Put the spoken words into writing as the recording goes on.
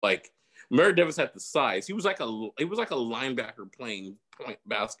like Merritt Davis had the size. He was like a linebacker playing point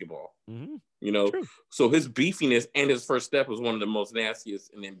basketball. Mm-hmm. You know, True. so his beefiness and his first step was one of the most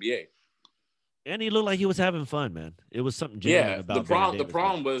nastiest in the NBA. And he looked like he was having fun, man. It was something genuine about the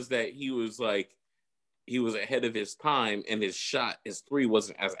problem was that he was ahead of his time, and his three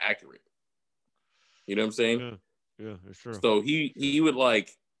wasn't as accurate. You know what I'm saying? Yeah, it's true. So he would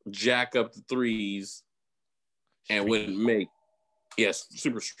like jack up the threes and wouldn't make. Yes,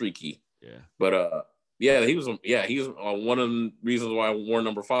 super streaky. Yeah. But he was one of the reasons why I wore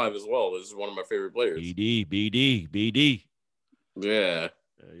number 5 as well. This is one of my favorite players. BD. Yeah.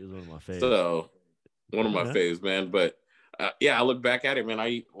 He was one of my favorites. So one of my faves, man. But I look back at it, man.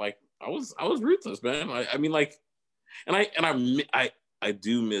 I was ruthless, man. I mean, like, and I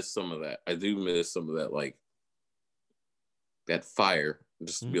do miss some of that. I do miss some of that, like that fire.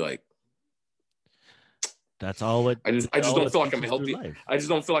 Just to be like, that's all. I just don't feel like I'm healthy. I just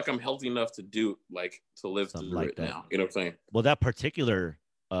don't feel like I'm healthy enough to do to live something through like it that. Now. You know what I'm saying? Well, that particular,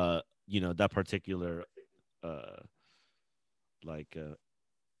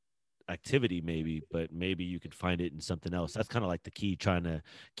 activity maybe, but maybe you could find it in something else. That's kind of like the key, trying to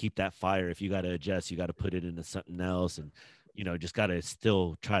keep that fire. If you got to adjust, you got to put it into something else, and just got to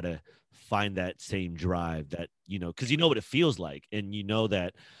still try to find that same drive that, because what it feels like. And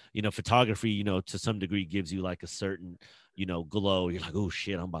that, photography, to some degree gives you like a certain, glow. You're like, oh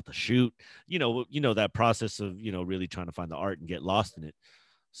shit, I'm about to shoot, that process of, really trying to find the art and get lost in it.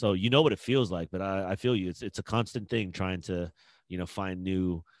 So, what it feels like, but I feel you. It's a constant thing trying to, find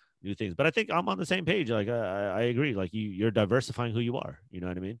new things. But I think I'm on the same page. Like, I agree. Like you're diversifying who you are, you know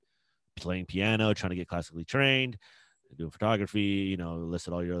what I mean? Playing piano, trying to get classically trained, doing photography,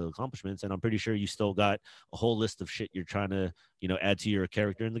 listed all your other accomplishments. And I'm pretty sure you still got a whole list of shit you're trying to, add to your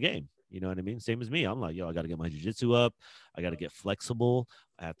character in the game. You know what I mean? Same as me. I'm like, I got to get my jiu-jitsu up. I got to get flexible.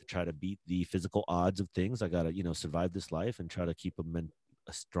 I have to try to beat the physical odds of things. I got to, survive this life and try to keep a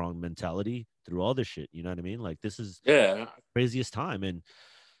strong mentality through all this shit. You know what I mean? Like, this is craziest time. And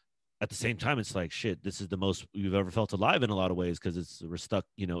at the same time, it's like, shit, this is the most we've ever felt alive in a lot of ways, because we're stuck,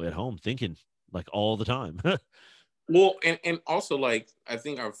 at home thinking like all the time. Well, and also, like, I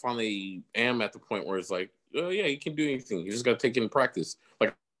think I finally am at the point where it's like, oh yeah, you can do anything. You just got to take it in practice.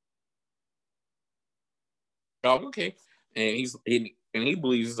 Like, oh, okay. And he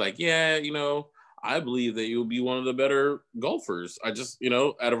believes, like, yeah, I believe that you'll be one of the better golfers. I just,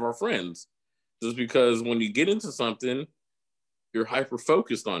 out of our friends, just because when you get into something, you're hyper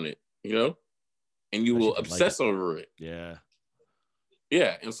focused on it, and you will obsess over it. Yeah.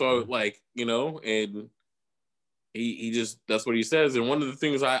 Yeah. And so, like, and he just, that's what he says. And one of the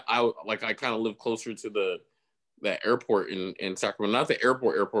things I kind of live closer to that airport in Sacramento, not the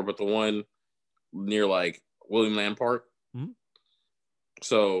airport, but the one near like William Land Park. Mm-hmm.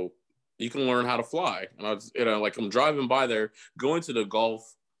 So you can learn how to fly. And I'm driving by there, going to the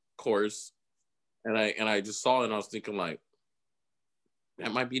golf course, and I just saw it, and I was thinking, like,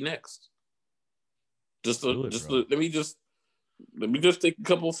 that might be next. Let me just take a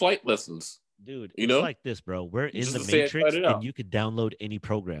couple of flight lessons. Dude, it's like this, bro. We're in the Matrix, and you could download any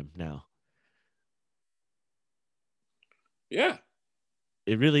program now. Yeah.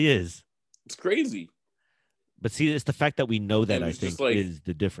 It really is. It's crazy. But see, it's the fact that we know that, I think, is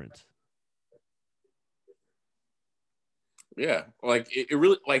the difference. Yeah. It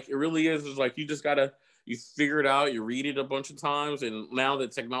really is. It's like, you just gotta, you figure it out, you read it a bunch of times, and now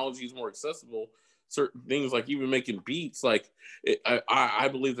that technology is more accessible, certain things, like even making beats, like I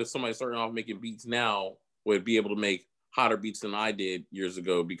believe that somebody starting off making beats now would be able to make hotter beats than I did years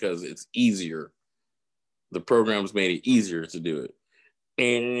ago, because it's easier. The programs made it easier to do it.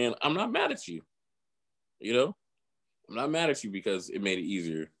 And I'm not mad at you. I'm not mad at you because it made it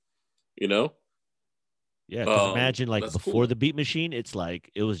easier. Yeah, because imagine, like, before the beat machine, it's like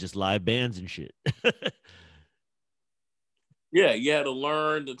it was just live bands and shit. Yeah, you had to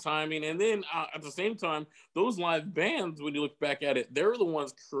learn the timing. And then at the same time, those live bands, when you look back at it, they're the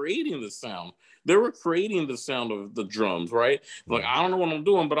ones creating the sound. They were creating the sound of the drums, right? Like, I don't know what I'm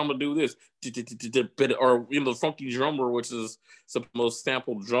doing, but I'm going to do this. Or, the funky drummer, which is the most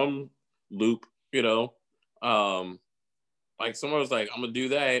sampled drum loop, like, someone was like, I'm going to do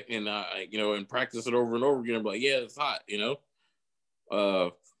that. And, and practice it over and over again. I'm like, yeah, it's hot,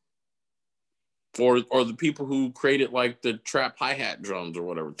 or the people who created like the trap hi-hat drums or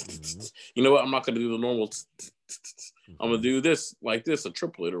whatever. Mm-hmm. You know what? I'm not going to do the normal. I'm going to do this like this, a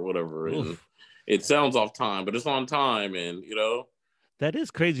triplet or whatever. Oof. And it sounds off time, but it's on time. And, that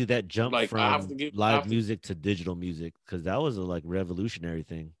is crazy, that jump from live music to digital music, because that was a like revolutionary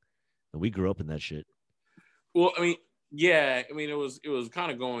thing. And we grew up in that shit. Well, I mean, Yeah, I mean it was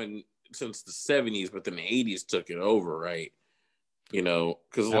kind of going since the 70s, but then the 80s took it over, right?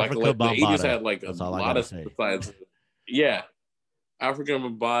 Because Africa like the 80s Bambaataa. had like a That's all I lot gotta of say. synthesizers. Yeah, African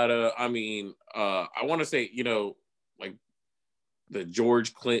Bambaataa. I mean, I want to say like the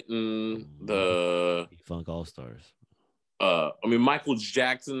George Clinton, Mhm. the Funk All Stars. I mean Michael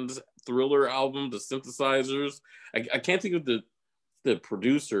Jackson's Thriller album, the synthesizers. I can't think of the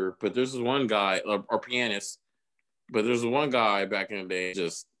producer, but there's this one guy or pianist, but there's one guy back in the day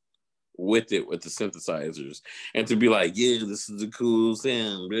just with it with the synthesizers, and to be like, yeah, this is the cool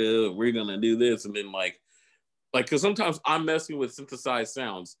sound, bro. We're gonna do this, and then because sometimes I'm messing with synthesized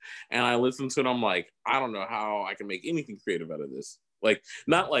sounds and I listen to it, I'm like, I don't know how I can make anything creative out of this. Like,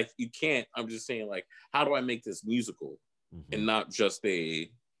 not like you can't, I'm just saying, like, how do I make this musical and Mm-hmm. not just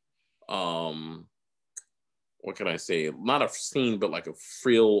um, what can I say? Not a scene, but like a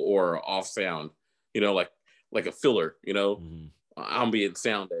frill or off sound, like a filler, Mm-hmm. ambient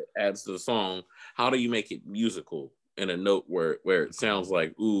sound that adds to the song. How do you make it musical in a note where it sounds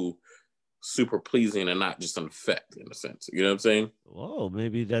like, ooh, super pleasing and not just an effect in a sense. You know what I'm saying? Whoa,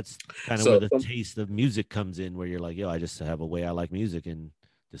 maybe that's kind of where So the taste of music comes in, where you're like, yo, I just have a way I like music, and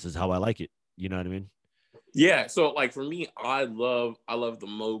this is how I like it. You know what I mean? yeah, so like for me, I love the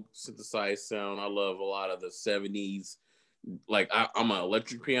Moog synthesized sound. I love a lot of the 70s. Like I'm an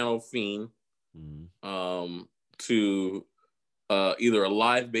electric piano fiend. Mm-hmm. Um to either a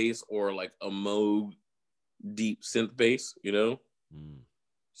live bass or like a Moog deep synth bass. Mm.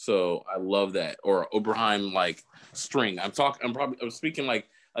 So I love that. Or Oberheim like string. I'm speaking like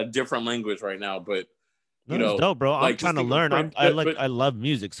a different language right now, but No, that's dope, bro. I'm like trying just to think of learn. Prince, but I love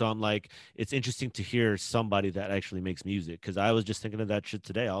music, so I'm like, it's interesting to hear somebody that actually makes music. Because I was just thinking of that shit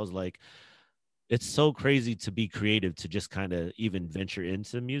today. I was like, it's so crazy to be creative, to just kind of even venture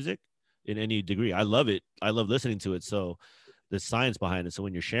into music in any degree. I love it. I love listening to it. So the science behind it. So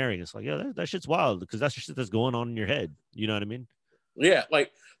when you're sharing, it's like, yeah, that shit's wild, because that's the shit that's going on in your head. You know what I mean? yeah,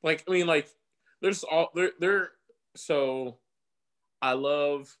 like I mean, like there's all there. So I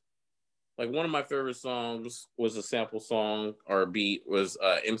love like one of my favorite songs was a sample song or a beat was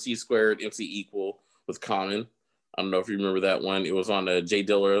MC squared MC equal with Common. I don't know if you remember that one. It was on the Jay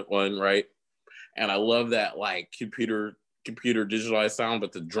Dilla one, right? And I love that like computer digitalized sound,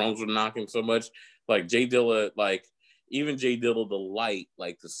 but the drums were knocking so much. Like Jay Dilla, like even Jay Dilla, the light,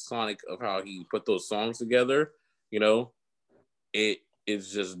 like the sonic of how he put those songs together, you know, it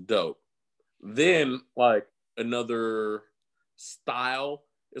is just dope. Then like another style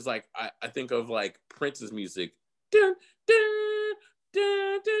is like I think of like Prince's music. Dun, dun,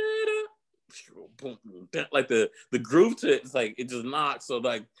 dun, dun, dun. Like the groove to it, it's like it just knocks. So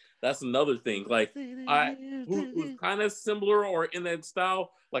like that's another thing. Like I who's kind of similar or in that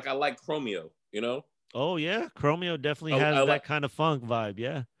style. Like I like Chromeo. Oh yeah, Chromeo definitely I has like that kind of funk vibe.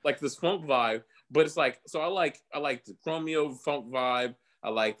 Yeah. this funk vibe, but it's like so I like the Chromeo funk vibe. I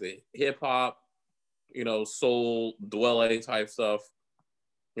like the hip hop, soul, dwelle type stuff.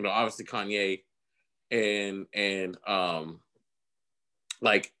 Obviously Kanye and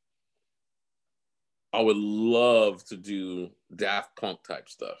like I would love to do Daft Punk type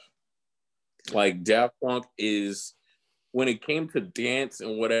stuff. Like Daft Punk is when it came to dance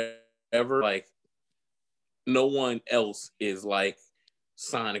and whatever, like no one else is like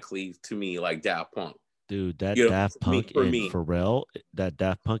sonically to me like Daft Punk. Dude, that Daft Punk For and me. Pharrell,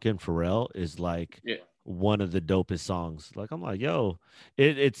 is like Yeah. one of the dopest songs. Like I'm like, yo,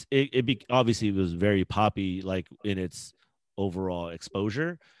 obviously it was very poppy, like in its overall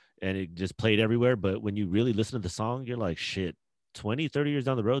exposure, and it just played everywhere. But when you really listen to the song, you're like, shit, 20, 30 years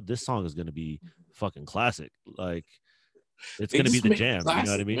down the road, this song is gonna be fucking classic. Like it's They gonna be just the make jam. You know what I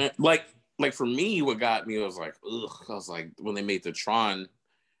classic, mean? man. Like for me, what got me was like, ugh. I was like, when they made the Tron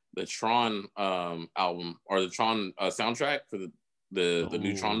album or the Tron soundtrack for the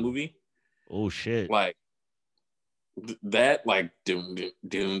new Tron Oh, movie, oh shit. like that, like doom doom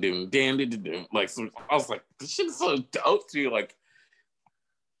doom doom doom doom doom. Like so I was like, this shit's so dope to you. It's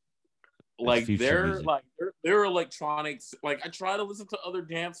Like future music. their electronics. Like I try to listen to other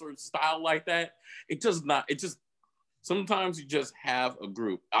dance or style like that. It does not. It just sometimes you just have a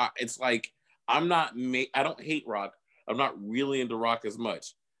group. It's like I don't hate rock. I'm not really into rock as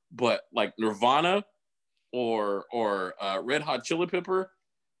much, but like Nirvana or Red Hot Chili Pepper,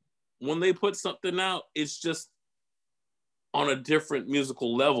 when they put something out, it's just on a different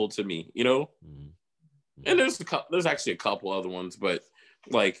musical level to me. Mhm. And Mhm. there's actually a couple other ones, but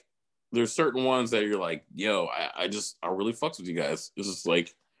like there's certain ones that you're like, yo, I really fucks with you guys. It's just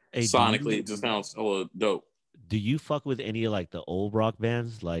like Hey, sonically, it just sounds hella dope. do you fuck with any of like the old rock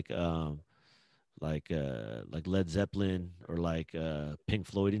bands, like Led Zeppelin or like Pink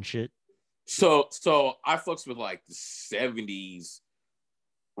Floyd and shit? So I fucks with like the 70s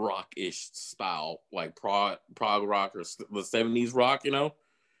rock-ish style, like prog rock or the 70s rock, you know?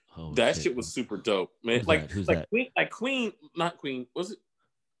 Oh That shit! shit was super dope, man. Who's that? Who's that? Queen, not Queen. Was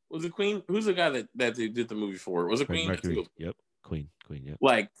it Queen? Who's the guy that they did the movie for? Was it Freddie Queen? Mercury. Yep. Queen. Yep.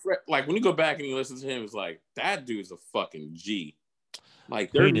 Like when you go back and you listen to him, it's like that dude's a fucking G.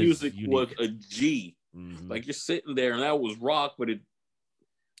 Like their Queen is music was unique. a G. Mhm. Like you're sitting there and that was rock, but It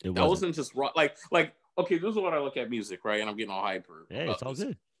that wasn't just rock. Like okay, this is what I look at music, right? And I'm getting all hyper. Hey, about it's all this.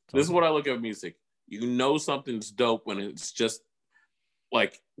 good. This is what I look at music. You know something's dope when it's just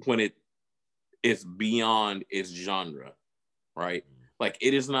like when it's beyond its genre, right? Like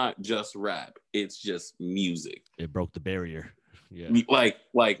it is not just rap; it's just music. It broke the barrier. Yeah,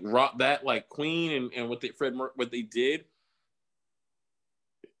 like rock that like Queen and what what they did.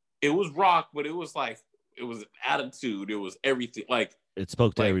 It was rock, but it was like it was an attitude. It was everything. Like it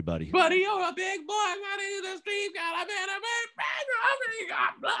spoke to everybody. Buddy, you're a big boy. Running in the street, got a man, a big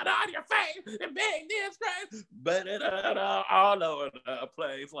got blood on your face, and big disgrace, but all over the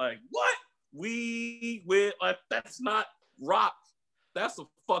place. Like what? We with like that's not rock. That's a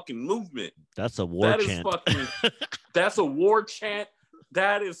fucking movement. That's a war chant. That's a war chant.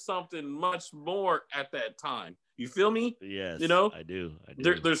 That is something much more at that time. You feel me? Yes. You know? I do.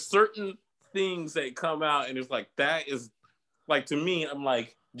 There's certain things that come out and it's like that is like to me, I'm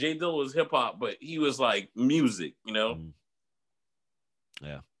like J Dilla was hip hop, but he was like music, you know?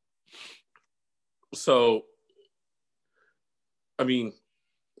 Yeah. So I mean,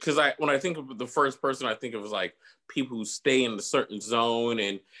 because when I think of the first person I think of is like people who stay in a certain zone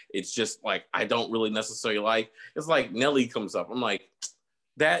and it's just like I don't really necessarily like. It's like Nelly comes up. I'm like,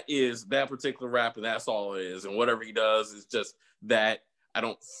 that is that particular rap and that's all it is. And whatever he does is just that. I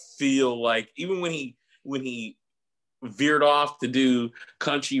don't feel like even when he veered off to do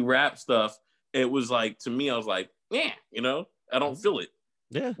country rap stuff, it was like to me, I was like, yeah, you know, I don't feel it.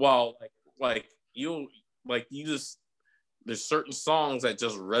 Yeah. While like you just there's certain songs that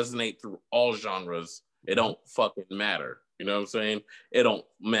just resonate through all genres. It don't fucking matter. You know what I'm saying? It don't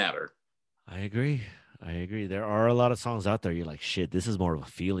matter. I agree. There are a lot of songs out there. You're like, shit, this is more of a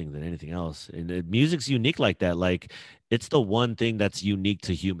feeling than anything else. And music's unique like that. Like, it's the one thing that's unique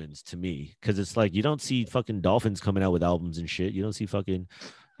to humans, to me. Because it's like, you don't see fucking dolphins coming out with albums and shit. You don't see fucking,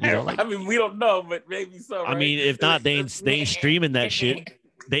 you know, like, I mean, we don't know, but maybe so. Right? I mean, if not, they ain't streaming that shit.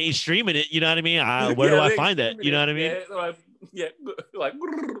 They ain't streaming it. You know what I mean? Where do I find that? You know what I mean? Yeah, like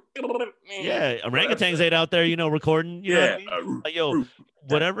yeah, orangutans ain't out there, you know, recording. You know what I mean? Like, yo,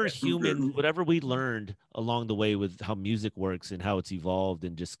 whatever we learned along the way with how music works and how it's evolved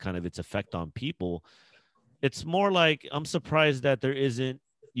and just kind of its effect on people, it's more like I'm surprised that there isn't,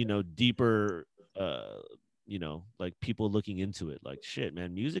 you know, deeper, you know, like people looking into it. Like, shit,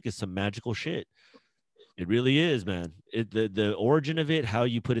 man, music is some magical shit. It really is, man. The origin of it, how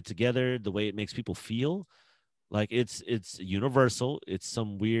you put it together, the way it makes people feel. Like it's universal. It's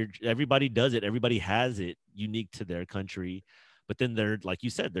some weird, everybody does it. Everybody has it unique to their country. But then there, like you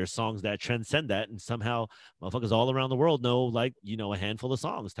said, there's songs that transcend that. And somehow motherfuckers all around the world know, like, you know, a handful of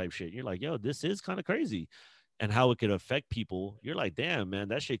songs type shit. You're like, yo, this is kind of crazy. And how it could affect people. You're like, damn, man,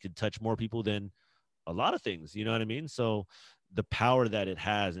 that shit could touch more people than a lot of things. You know what I mean? So the power that it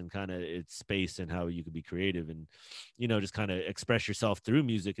has and kind of its space and how you could be creative and, you know, just kind of express yourself through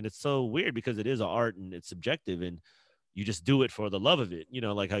music. And it's so weird because it is an art and it's subjective and you just do it for the love of it. You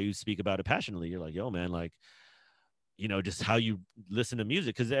know, like how you speak about it passionately. You're like, yo, man, like, you know, just how you listen to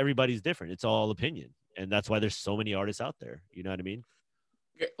music because everybody's different. It's all opinion. And that's why there's so many artists out there. You know what I mean?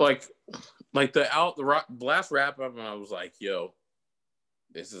 Like the last rap album, I was like, yo,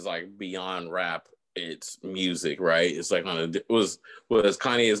 this is like beyond rap. It's music, right? It's like was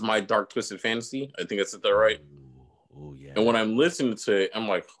Kanye's My Dark Twisted Fantasy. I think I said that right. Oh yeah. And when I'm listening to it, I'm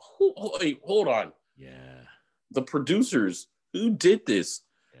like, hold on. Yeah. The producers who did this.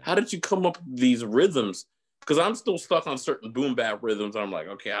 Yeah. How did you come up with these rhythms? Because I'm still stuck on certain boom bap rhythms. And I'm like,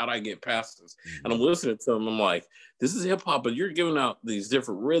 okay, how do I get past this? Mm-hmm. And I'm listening to them. I'm like, this is hip hop, but you're giving out these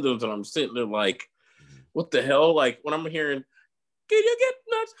different rhythms. And I'm sitting there like, what the hell? Like when I'm hearing, can you get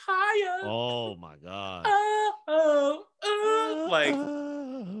much higher? Oh my God. Like,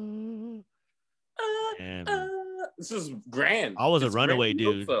 this is grand. I was a runaway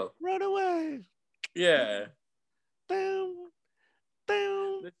dude. So. Runaway. Yeah. Down.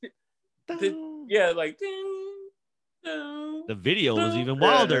 Yeah, like the video was even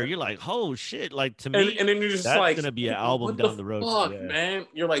wilder. You're like, oh shit! Like to me, and then you're just that's like, gonna be an album down the road. Fuck, man,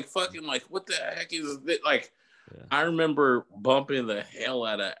 you're like fucking like, what the heck is it? Like, Yeah. I remember bumping the hell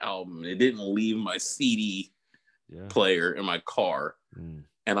out of that album. It didn't leave my CD player in my car.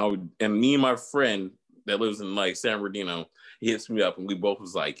 And me and my friend that lives in like San Bernardino, he hits me up and we both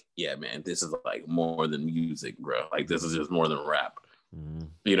was like, yeah, man, this is like more than music, bro. Like this is just more than rap.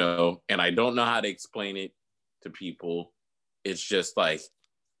 You know, and I don't know how to explain it to people. It's just like,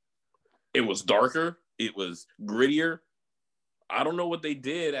 it was darker. It was grittier. I don't know what they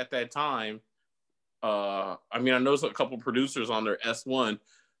did at that time. I mean, I know a couple producers on their S1.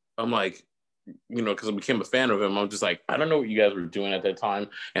 I'm like, you know, because I became a fan of him. I'm just like, I don't know what you guys were doing at that time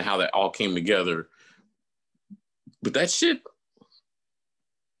and how that all came together. But that shit,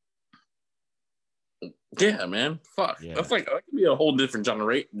 yeah, man, fuck. Yeah. That's like, that could be a whole different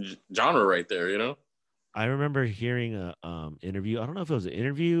genre right there, you know? I remember hearing a interview. I don't know if it was an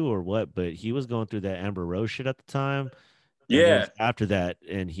interview or what, but he was going through that Amber Rose shit at the time. Yeah. After that,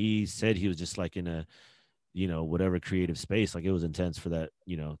 and he said he was just like in a, you know, whatever creative space, like it was intense for that,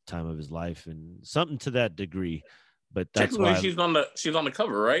 you know, time of his life and something to that degree. But that's why she's on the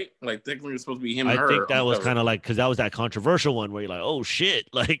cover, right? Like technically it's supposed to be him and her. I think that was kind of like, because that was that controversial one where you're like, oh shit,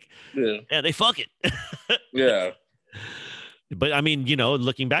 like yeah they fuck it. Yeah. But I mean, you know,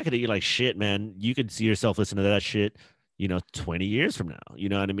 looking back at it, you're like, shit, man, you could see yourself listening to that shit, you know, 20 years from now. You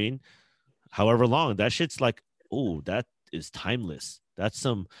know what I mean? However long, that shit's like, oh, that is timeless. That's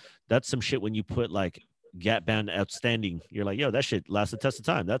some shit when you put like Gap Band Outstanding, you're like, yo, that shit lasts the test of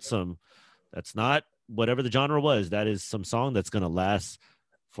time. That's not whatever the genre was. That is some song that's gonna last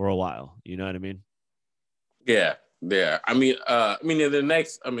for a while. You know what I mean? Yeah, yeah. I mean, the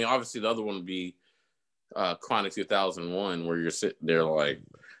next, I mean, obviously the other one would be Chronic 2001, where you're sitting there like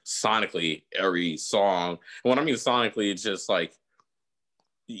sonically every song. And when I mean sonically, it's just like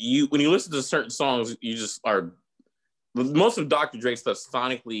when you listen to certain songs, you just are. Most of Dr. Drake's stuff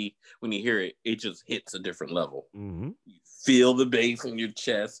sonically, when you hear it, it just hits a different level. You feel the bass in your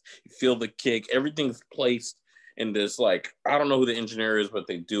chest, you feel the kick, everything's placed in this, like, I don't know who the engineer is, but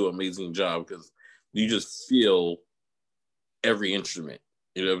they do an amazing job because you just feel every instrument.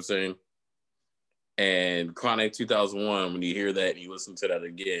 You know what I'm saying? And Chronic 2001, when you hear that and you listen to that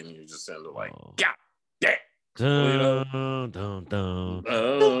again, you're just sounding like, God damn. Dun, you know? dun, dun.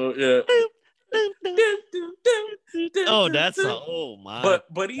 Oh, yeah. Oh, that's my.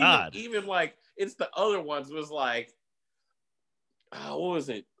 But even like it's the other ones was like, what was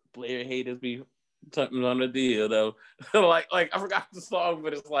it? Player haters be something on the deal though. like I forgot the song,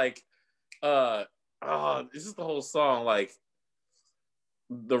 but it's like, it's just the whole song. Like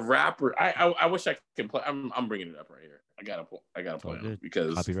the rapper, I wish I could play. I'm bringing it up right here. I gotta play it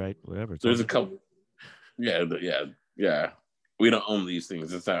because copyright, whatever. There's a couple. Yeah. We don't own these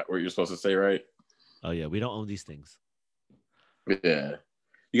things. It's not what you're supposed to say, right? Oh yeah, we don't own these things. Yeah,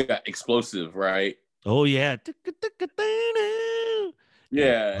 you got Explosive, right? Oh yeah,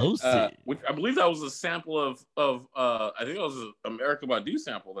 yeah. Which I believe that was a sample of I think it was an Erykah Badu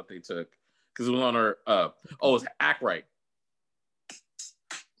sample that they took because it was on her. It was Act Right.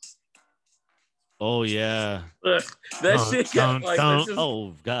 Oh yeah, that shit got like just,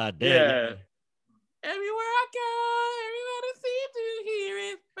 oh god damn. Yeah. Everywhere I go, everybody seems to hear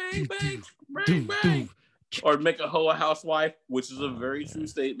it. Bang, bang, bang, bang. Or make a hoe a housewife, which is a very true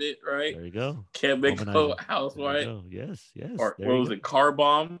statement, right? There you go. Can't make a hoe a housewife. Yes. Or what was it? Car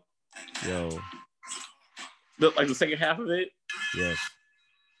Bomb. Yo. Like the second half of it. Yes.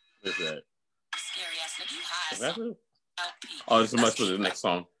 What's that? Is that it? Oh, this is much for the next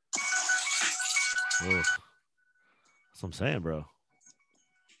song. Oh. That's what I'm saying, bro.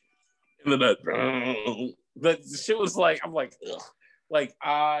 And then the shit was like, I'm like, ugh. Like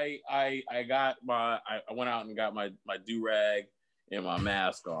I went out and got my do-rag and my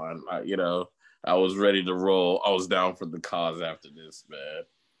mask on. I was ready to roll. I was down for the cause after this, man.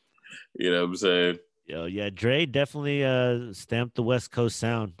 You know what I'm saying? Yo, yeah, Dre definitely stamped the West Coast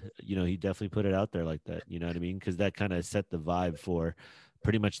sound. You know, he definitely put it out there like that. You know what I mean? Because that kind of set the vibe for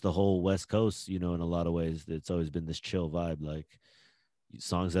pretty much the whole West Coast. You know, in a lot of ways, it's always been this chill vibe, like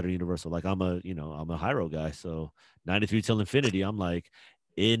songs that are universal. Like I'm a Hyro guy, so 93 Till Infinity, I'm like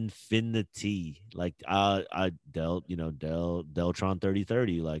infinity. Like Deltron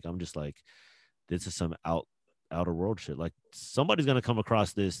 3030. Like I'm just like, this is some outer world shit. Like somebody's gonna come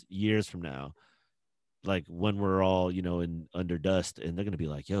across this years from now, like when we're all under dust, and they're gonna be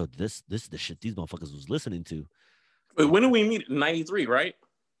like, yo, this is the shit these motherfuckers was listening to. But when did we meet? 93, right?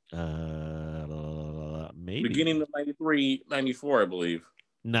 Maybe beginning of 93, 94, I believe.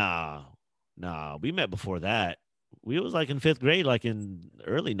 Nah, we met before that. We was like in 5th grade, like in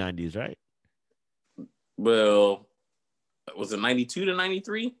early 90s, right? Well, was it 92 to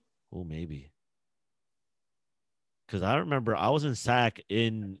 93? Oh, maybe. because I remember I was in SAC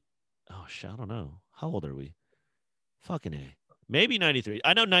in, oh shit, I don't know. How old are we? Fucking A. Maybe 93.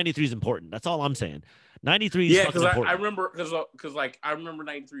 I know 93 is important. That's all I'm saying. 93 is Yeah, fucking because I important. remember because like I remember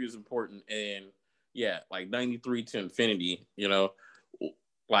 93 is important, and yeah, like 93 to infinity, you know,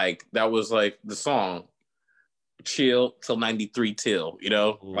 like that was like the song chill till 93 till, you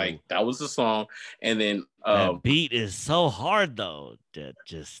know, Ooh, like that was the song. And then that beat is so hard though. That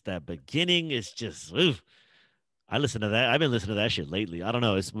just that beginning is just oof. I listen to that. I've been listening to that shit lately. I don't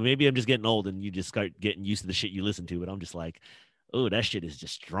know. It's maybe I'm just getting old and you just start getting used to the shit you listen to, but I'm just like, oh, that shit is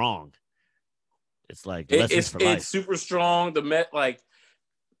just strong. It's like lessons for it's life. super strong. The Met like,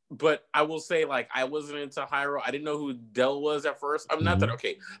 but I will say like I wasn't into Hyro. I didn't know who Dell was at first. I'm not that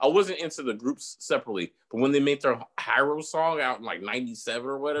okay. I wasn't into the groups separately, but when they made their Hyro song out in like '97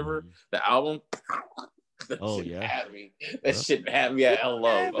 or whatever, the album, that Oh shit yeah. had me. That shit had me at hello.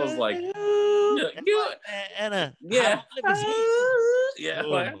 I was like, yeah, yeah, yeah, Oh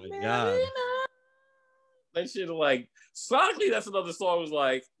like, my god. that shit like sonically. That's another song. Was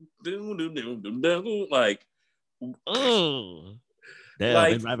like, doom, doom, doom, doom, doom, Oh. They've been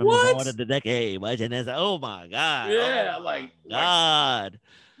like rapping for more what? than a decade. Watching this. Oh my god. Oh Yeah, my like, god.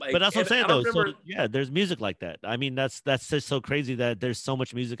 But that's what I'm and saying I though. So remember yeah, there's music like that. I mean, that's just so crazy that there's so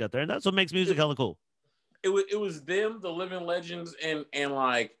much music out there, and that's what makes music it, hella cool. it was them, the Living Legends, and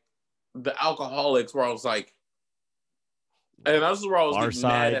like the Alcoholics, where I was like, and that's where I was Far getting mad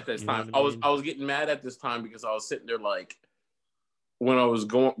side, at this you know time. what I I was mean? I was getting mad at this time because I was sitting there like when I was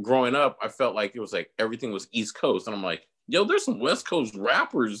growing up, I felt like it was like everything was East Coast, and I'm like, yo, there's some West Coast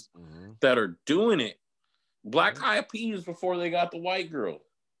rappers Mhm. that are doing it. Yeah, Black Eyed Peas before they got the white girl.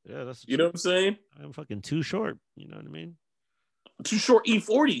 yeah, that's the You know truth. what I'm saying? I'm fucking too short. You know what I mean? Too short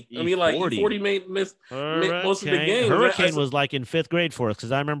E40. I mean, like E40. E40 made most of the Hurricane. games, man. Hurricane was like in fifth grade for us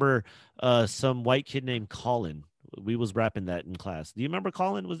because I remember some white kid named Colin. We was rapping that in class. Do you remember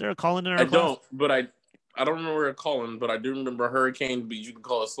Colin? Was there a Colin in I our class? don't, but I don't remember it calling, but I do remember Hurricane, but you can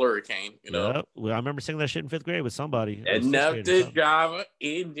call it Slurricane, you know. Yeah, well, I remember singing that shit in fifth grade with somebody, sixth Enough grade or to something. drive an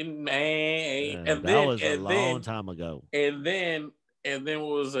engine man, That was a long time ago. and then and then what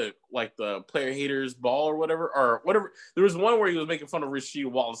was it like the player haters ball or whatever? There was one where he was making fun of Rasheed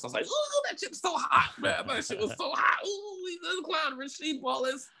Wallace. I was like, "Ooh, that shit's so hot, man! That shit was so hot. Ooh, he's a clown, Rasheed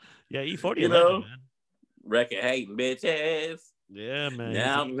Wallace." Yeah, E40 a You legend, know, man. record hating bitches. Yeah, man. He's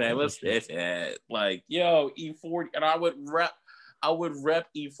Now the I'm E40 never shit. said like, yo, E40, and I would rep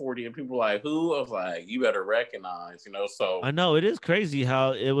E40, and people were like, who? I was like, you better recognize, you know. So I know it is crazy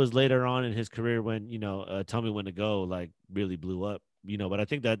how it was later on in his career when Tell Me When to Go like really blew up. But I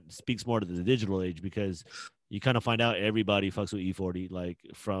think that speaks more to the digital age because you kind of find out everybody fucks with E40 like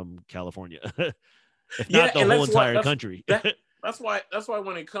from California, if yeah, not the and whole entire country. that's why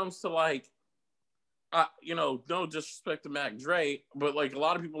when it comes to like, no disrespect to Mac Dre, but like a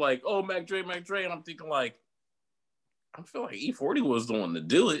lot of people like, oh, Mac Dre, and I'm thinking like, I feel like E40 was the one to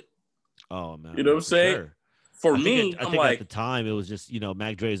do it. Oh man, You I know what mean I'm for saying? sure. For I think me, I I'm think at the like, time it was just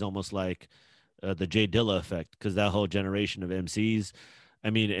Mac Dre is almost like the Jay Dilla effect because that whole generation of MCs. I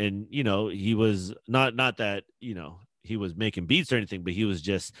mean, and he was not that he was making beats or anything, but he was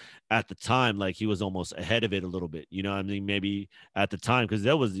just at the time like he was almost ahead of it a little bit. I mean, maybe at the time because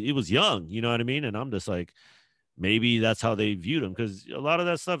he was young. You know what I mean? And I'm just like maybe that's how they viewed him because a lot of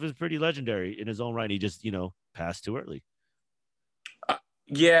that stuff is pretty legendary in his own right. He just passed too early.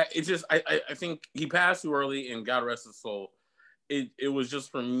 yeah, it's just I think he passed too early, and God rest his soul. It was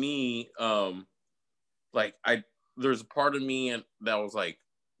just for me, like there's a part of me that was like,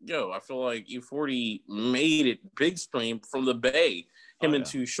 yo, I feel like E40 made it big stream from the Bay, Oh him and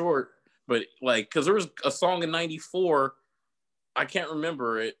yeah. Too Short, but like because there was a song in '94, I can't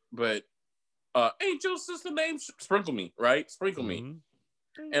remember it, but ain't your sister name Sprinkle Me, right? Sprinkle Me,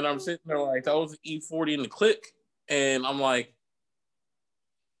 Mm-hmm. and I'm sitting there like that was E40 in the click, and I'm like,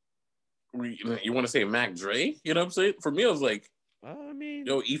 you want to say Mac Dre? You know what I'm saying? For me, I was like, I mean,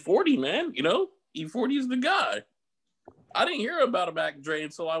 yo, E40, man, E40 is the guy. I didn't hear about a Mac Dre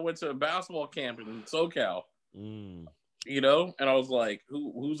until I went to a basketball camp in SoCal. mm. And I was like,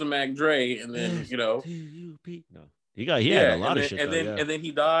 who's a Mac Dre? And then, S-T-U-P. No, he had a yeah, lot of shit though. Yeah. and then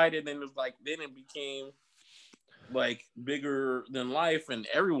he died, and then it was like then it became like bigger than life, and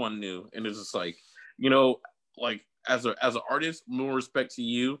everyone knew, and it's just like, like as an artist, more respect to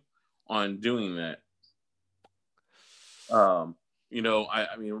you on doing that. I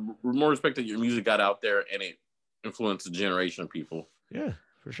mean, more respect that your music got out there and it influenced a generation of people. Yeah,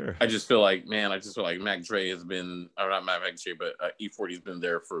 for sure. I just feel like, man, Mac Dre has been, or not Mac Dre, but E40 has been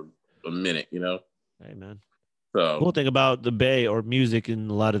there for a minute, Hey, man. So Cool thing about the Bay or music in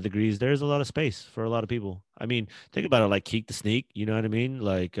a lot of degrees, there's a lot of space for a lot of people. I mean, think about it like Keek the Sneak, you know what I mean?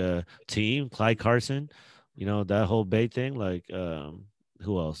 Like Team, Clyde Carson, you know, that whole Bay thing. Like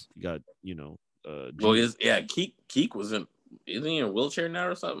who else? You got, you know, well, geez. Keek was in. Isn't he in a wheelchair now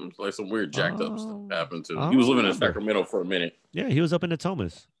or something? Like some weird jacked up stuff happened to him. I He was don't living in remember. Sacramento for a minute. Yeah, he was up in the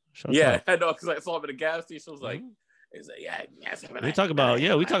Thomas. Shouts Yeah, out. I know because I saw him at a gas station. I was like, Mhm. he's like, yeah, We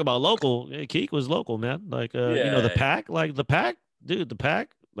talk about local. Yeah, Keek was local, man. Like you know, the yeah, pack, like the pack, dude, the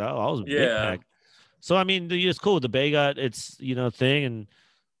pack. Well, I was a big yeah. pack. So I mean, it's cool. The Bay got its, you know, thing, and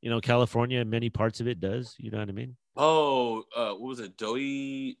you know, California, many parts of it does. You know what I mean? Oh, what was it?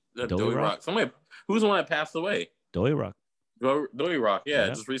 Doughy Doey Rock, Rock. Somebody who's the one that passed away? Doughy Rock. Doey Rock. Yeah, Yeah,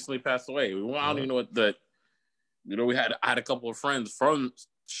 just recently passed away. I don't yeah, even know what the. I had a couple of friends from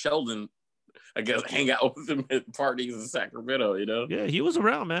Sheldon. I guess hang out with him at parties in Sacramento. yeah. He was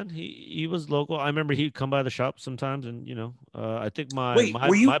around, man. He was local. I remember he'd come by the shop sometimes, and you know, I think Wait, were my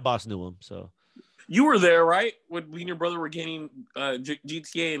you boss knew him. So you were there, right? When me and your brother were getting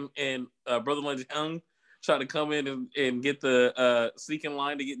GTA and Brother Lynch Young trying to come in and get the sneak in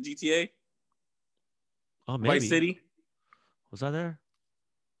line to get GTA oh, Vice maybe City. was I there?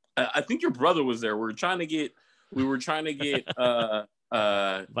 I think your brother was there. We were trying to get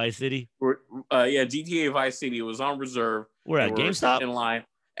Vice City. yeah, GTA Vice City. It was on reserve, We're and at we were sitting GameStop in line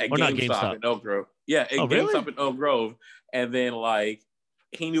at or not GameStop GameStop? in Oak Grove. Yeah, at Oh, really? GameStop in Oak Grove, and then like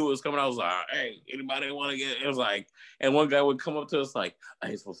he knew it was coming. I was like, "Hey, anybody want to get?" It was like, and one guy would come up to us like, "I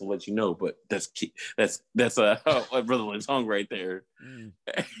ain't supposed to let you know, but that's a Brother Lynch Hung right there." Mm,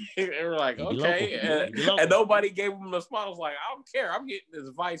 And we're like, you be local. "Okay," You be and local. nobody gave him the spot. I was like, "I don't care. I'm getting this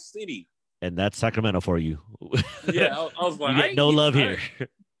Vice City." And that's Sacramento for you. Yeah, I was like, You get no love here.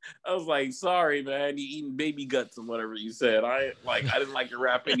 I was like, sorry, man, you eating baby guts and whatever you said. I didn't like your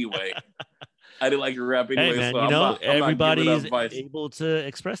rap anyway. I didn't like your rap Hey, anyway, man, so you know, I'm not giving up everybody's Vice. able to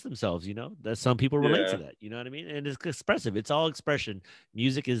express themselves, you know, that some people relate to Yeah, that. You know what I mean? And it's expressive. It's all expression.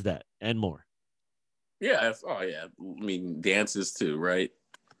 Music is that and more. yeah. Oh yeah. I mean, dances too, right?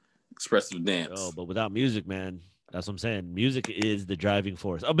 Expressive Oh, dance. but without music, man, that's what I'm saying. Music is the driving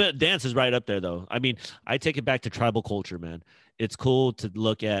force. Oh, but dance is right up there, though. I mean, I take it back to tribal culture, man. It's cool to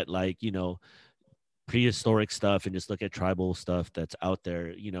look at, like, you know, prehistoric stuff and just look at tribal stuff that's out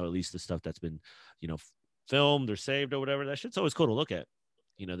there, you know, at least the stuff that's been, you know, filmed or saved or whatever. That shit's always cool to look at.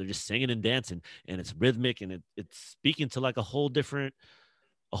 You know, they're just singing and dancing and it's rhythmic and it's speaking to like a whole different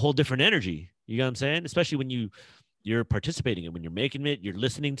energy. You know what I'm saying? Especially when you're participating in when you're making it, you're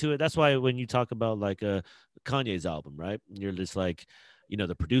listening to it. That's why when you talk about like Kanye's album, right? You're just like, you know,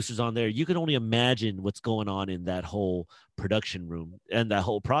 the producers on there, you can only imagine what's going on in that whole production room and that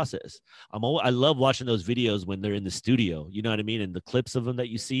whole process. I love watching those videos when they're in the studio, you know what I mean? And the clips of them that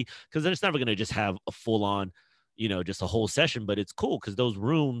you see, because they're just never going to just have a full on, you know, just a whole session, but it's cool because those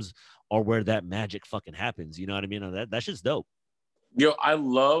rooms are where that magic fucking happens. You know what I mean? And that's just dope. I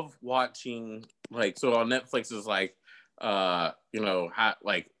love watching so on Netflix is like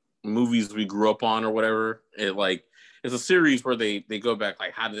like movies we grew up on or whatever. It's a series where they go back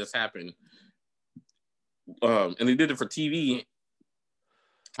like how did this happen? And they did it for TV,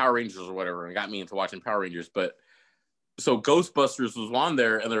 Power Rangers or whatever, and got me into watching Power Rangers. But so Ghostbusters was on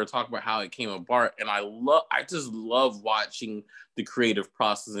there, and they were talking about how it came apart, and I just love watching the creative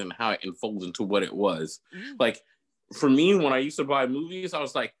process and how it unfolds into what it was. Like for me, when I used to buy movies, I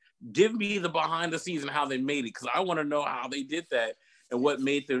was like, give me the behind the scenes and how they made it, because I want to know how they did that and what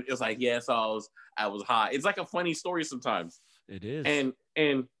made them. It's like, yes, I was high. It's like a funny story sometimes. It is.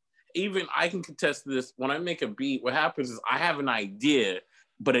 And even I can contest this. When I make a beat, what happens is I have an idea,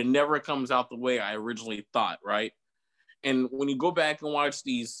 but it never comes out the way I originally thought, right? And when you go back and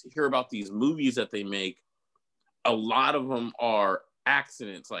hear about these movies that they make, a lot of them are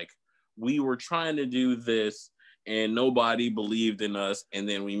accidents. Like, we were trying to do this and nobody believed in us, and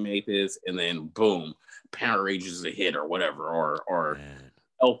then we made this, and then boom, Power Rangers is a hit or whatever, or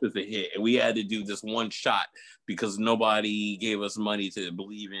Elf is a hit, and we had to do this one shot because nobody gave us money to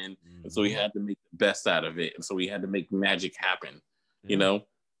believe in, and so we had to make the best out of it, and so we had to make magic happen, you know?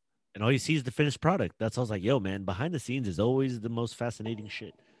 And all you see is the finished product. That's all I was like, yo, man, behind the scenes is always the most fascinating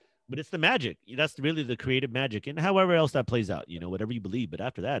shit. But it's the magic. That's really the creative magic. And however else that plays out, you know, whatever you believe. But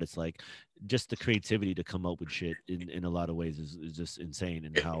after that, it's like just the creativity to come up with shit in a lot of ways is just insane,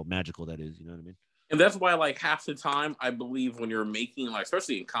 and how magical that is. You know what I mean? And that's why, like, half the time, I believe when you're making, like,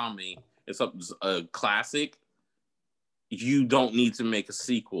 especially in comedy, it's a classic, you don't need to make a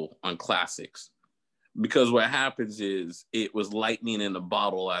sequel on classics. Because what happens is it was lightning in a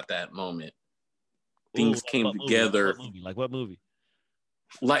bottle at that moment. Things came together. Like what movie?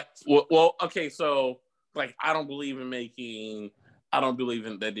 Like, okay, so like I don't believe in making. I don't believe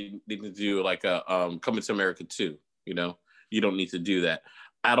in that they need to do like a Coming to America 2. You know, you don't need to do that.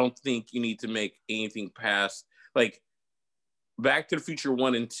 I don't think you need to make anything past like Back to the Future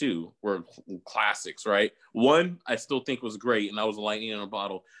 1 and 2 were classics, right? 1 I still think was great, and that was lightning in a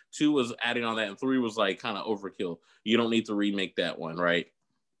bottle. 2 was adding on that, and 3 was like kind of overkill. You don't need to remake that one, right?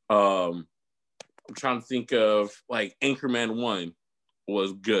 I'm trying to think of like Anchorman 1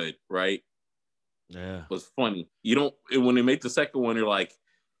 was good, right? Yeah. Was funny. You don't when they make the second one, you're like,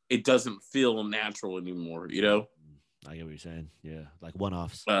 it doesn't feel natural anymore, you know? I get what you're saying. Yeah, like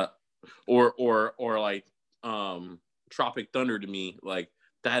one-offs. Or like Tropic Thunder to me, like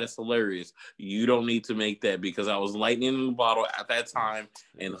that is hilarious. You don't need to make that because I was lightning in the bottle at that time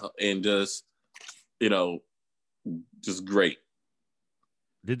and just you know just great.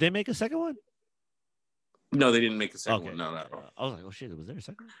 Did they make a second one? No, they didn't make a second one. No. I was like, oh shit, was there a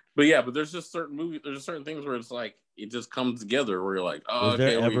second one? But yeah, but there's just certain movies, there's certain things where it's like it just comes together where you're like, oh, was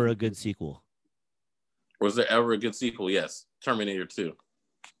there ever a good sequel? Was there ever a good sequel? Yes, Terminator 2.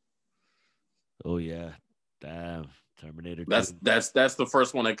 Oh yeah, damn, Terminator 2. 2. That's the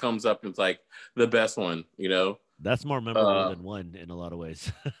first one that comes up. It's like the best one, you know. That's more memorable than 1 in a lot of ways.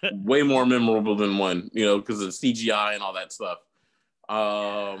 Way more memorable than 1, you know, because of CGI and all that stuff.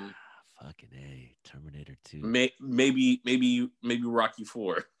 Fucking A, Terminator 2. Maybe Rocky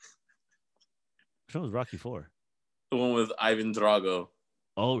 4. Which one was Rocky 4? The one with Ivan Drago.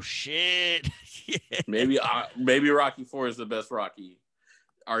 Oh shit! Yeah. Maybe Rocky 4 is the best Rocky,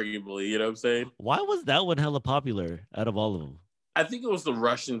 arguably. You know what I'm saying? Why was that one hella popular out of all of them? I think it was the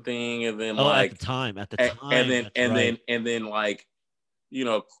Russian thing, and then at the time, and then like, you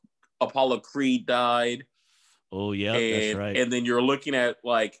know, Apollo Creed died. Oh yeah, that's right. And then you're looking at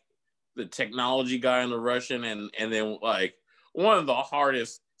like the technology guy and the Russian, and then like one of the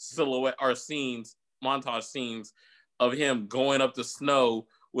hardest silhouette or montage scenes of him going up the snow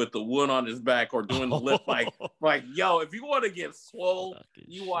with the wood on his back or doing the lip like yo, if you want to get swole,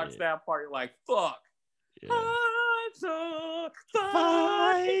 you watch that part, you're like, fuck. Yeah.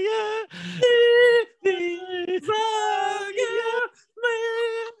 Fire.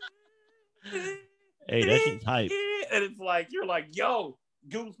 Hey, that shit's hype. And it's like, you're like, yo,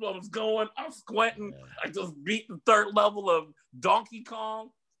 goosebumps going. I'm squinting. Yeah. I just beat the third level of Donkey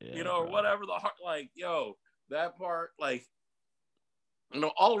Kong, you know, or whatever. Like, yo, that part, like, you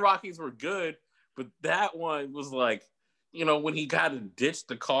know, all the Rockies were good, but that one was like, you know, when he got to ditch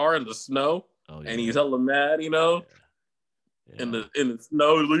the car in the snow and he's hella mad, you know, in the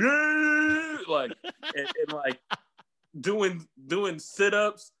snow, like and like doing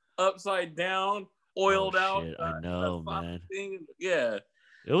sit-ups upside down, oiled out. I know, man. Thing. Yeah,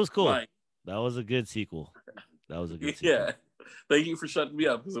 it was cool. Like, that was a good sequel. Yeah, thank you for shutting me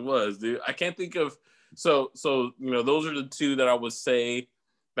up because it was, dude. I can't think of so you know, those are the two that I would say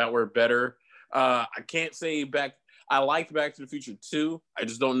that were better. I can't say I liked Back to the Future 2. I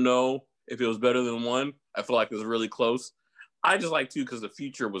just don't know if it was better than 1. I feel like it was really close. I just like 2 because the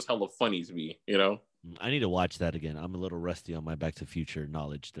future was hella funny to me, you know? I need to watch that again. I'm a little rusty on my Back to the Future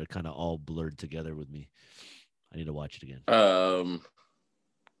knowledge. They're kind of all blurred together with me. I need to watch it again.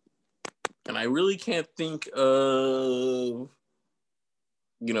 And I really can't think of,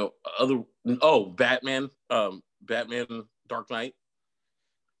 you know, Batman. Batman Dark Knight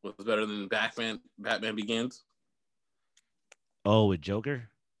was better than Batman Begins. Oh, with Joker?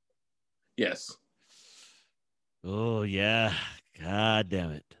 Yes. Oh, yeah. God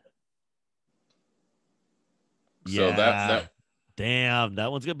damn it. So yeah. Damn,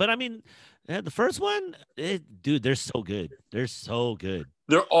 that one's good. But I mean, the first one, dude, they're so good. They're so good.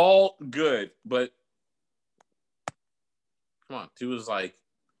 They're all good, but come on, 2 is like,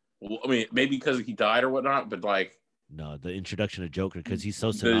 well, I mean, maybe because he died or whatnot, but like, no, the introduction of Joker because he's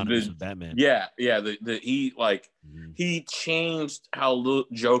so synonymous with Batman. Yeah. He changed how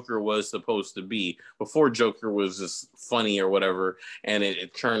Joker was supposed to be. Before, Joker was just funny or whatever, and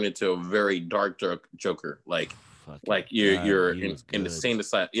it turned into a very dark Joker. Like you're in the same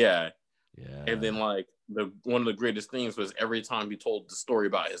side. Yeah. And then like one of the greatest things was every time he told the story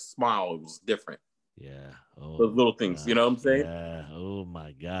about his smile, it was different. Yeah. Those little things, you know what I'm saying? Yeah. Oh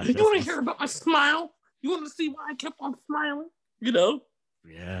my gosh. You want to hear about my smile? You want to see why I kept on smiling? You know?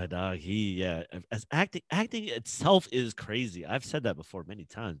 Yeah, dog. As acting itself is crazy. I've said that before many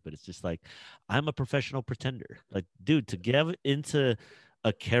times, but it's just like, I'm a professional pretender. Like, dude, to get into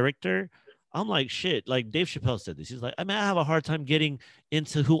a character, I'm like, shit. Like Dave Chappelle said this. He's like, I have a hard time getting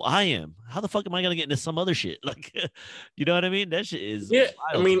into who I am. How the fuck am I gonna get into some other shit? Like, you know what I mean? That shit is wild.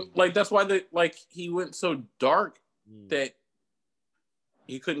 I mean, like that's why he went so dark that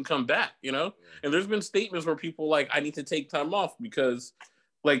he couldn't come back, you know? And there's been statements where people like, I need to take time off because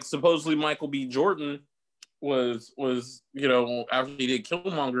like supposedly Michael B. Jordan was, you know, after he did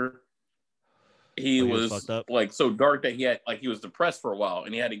Killmonger, he was fucked up, like so dark that he was depressed for a while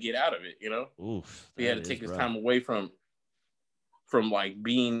and he had to get out of it, you know? Oof, he had to take his time away from like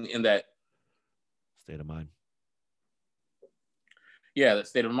being in that state of mind. Yeah, that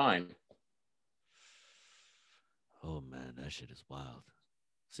state of mind. Oh man, that shit is wild.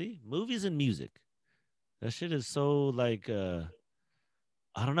 See, movies and music. That shit is so like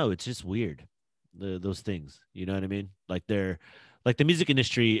I don't know, it's just weird. Those things. You know what I mean? Like they're like the music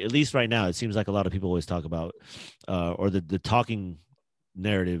industry, at least right now, it seems like a lot of people always talk about or the talking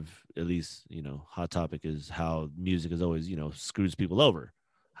narrative, at least, you know, hot topic is how music is always, you know, screws people over,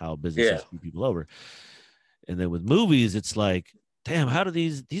 how businesses screw people over. And then with movies, it's like, damn, how do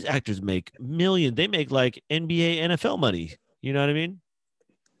these actors make million? They make like NBA, NFL money. You know what I mean?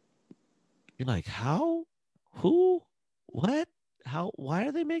 You're like, how? Who? What? How? Why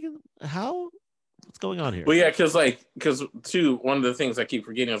are they making? How? What's going on here? Well, yeah, because too, one of the things I keep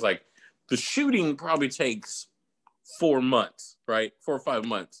forgetting is like the shooting probably takes 4 months, right? 4 or 5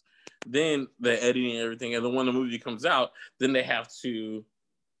 months. Then the editing and everything, and then when the movie comes out, then they have to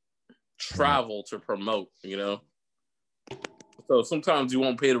travel to promote, you know? So sometimes you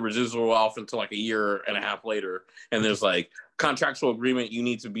won't pay the residual off until like a year and a half later. And there's like contractual agreement. You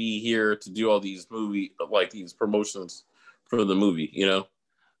need to be here to do all these these promotions for the movie, you know?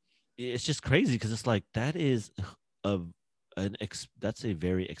 It's just crazy because it's like, that is that's a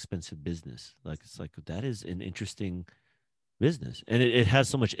very expensive business. Like, it's like, that is an interesting business. And it has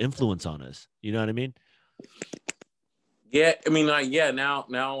so much influence on us. You know what I mean? Yeah. I mean,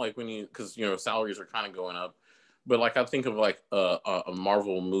 now like because, you know, salaries are kind of going up. But like I think of like a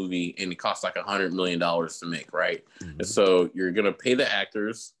Marvel movie and it costs like $100 million to make, right? Mm-hmm. And so you're gonna pay the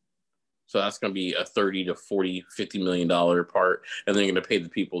actors, so that's gonna be a 30 to 40, $50 million part, and then you're gonna pay the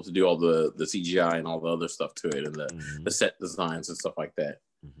people to do all the CGI and all the other stuff to it and the set designs and stuff like that.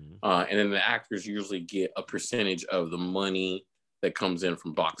 Mm-hmm. And then the actors usually get a percentage of the money that comes in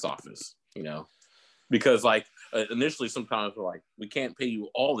from box office, you know, because like initially sometimes we're like, we can't pay you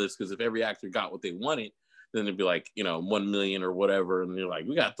all this because if every actor got what they wanted, then it'd be like, you know, 1 million or whatever. And you're like,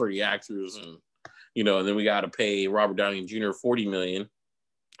 we got 30 actors and, you know, and then we got to pay Robert Downey Jr. 40 million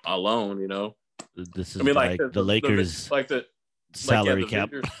alone, you know? This is like the Lakers salary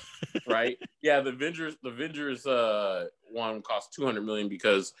cap. Avengers, right? Yeah. The Avengers one cost 200 million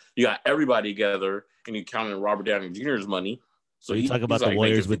because you got everybody together and you counted Robert Downey Jr.'s money. So you talk about the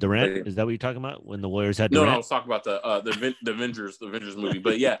Warriors with Durant? Is that what you're talking about? When the Warriors had Durant? No, I was talking about the Avengers movie.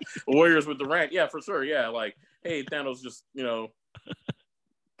 But yeah, Warriors with Durant. Yeah, for sure. Yeah, like, hey, Thanos just, you know,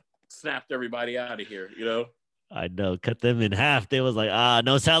 snapped everybody out of here, you know? I know. Cut them in half. They was like,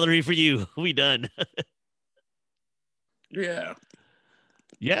 no salary for you. We done. Yeah.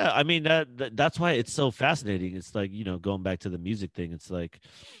 Yeah, I mean, that's why it's so fascinating. It's like, you know, going back to the music thing, it's like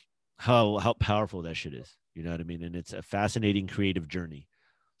how powerful that shit is. You know what I mean? And it's a fascinating creative journey.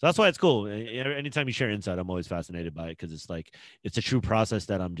 So that's why it's cool. Anytime you share insight, I'm always fascinated by it because it's like, it's a true process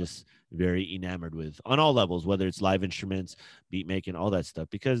that I'm just very enamored with on all levels, whether it's live instruments, beat making, all that stuff,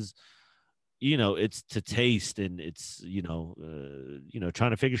 because, you know, it's to taste and it's, you know,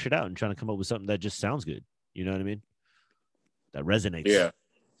 trying to figure shit out and trying to come up with something that just sounds good. You know what I mean? That resonates. Yeah.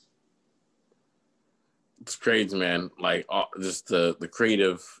 It's crazy, man. Like just the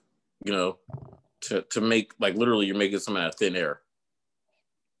creative, you know, to make, like, literally you're making something out of thin air.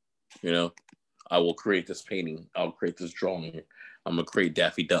 You know, I will create this painting. I'll create this drawing. I'm gonna create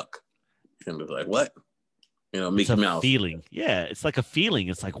Daffy Duck. And they're like, what? You know, Mickey Mouse. Feeling. Yeah, it's like a feeling.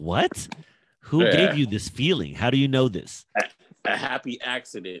 It's like, what? Who gave you this feeling? How do you know this? A happy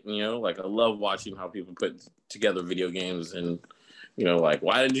accident, you know? Like, I love watching how people put together video games and, you know, like,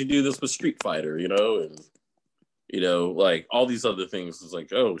 why did you do this with Street Fighter, you know? And, you know, like, all these other things. It's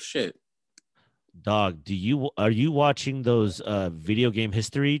like, oh, shit. Dog, are you watching those video game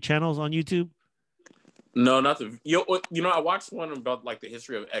history channels on YouTube? No, not the you know, I watched one about like the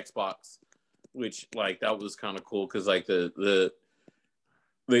history of Xbox, which like that was kind of cool because like the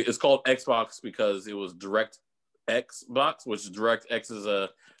it's called Xbox because it was Direct Xbox, which DirectX is a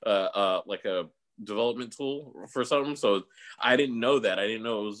like a development tool for something. So I didn't know that. I didn't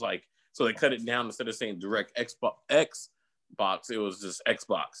know it was like, so they cut it down instead of saying Direct Xbox, it was just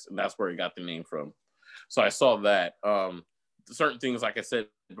Xbox, and that's where it got the name from. So I saw that. Certain things, like I said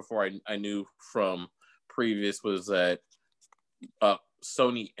before, I knew from previous was that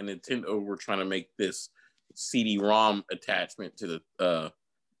Sony and Nintendo were trying to make this CD-ROM attachment to the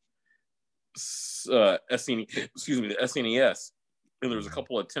the SNES, and there was a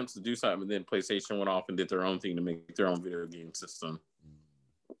couple of attempts to do something, and then PlayStation went off and did their own thing to make their own video game system.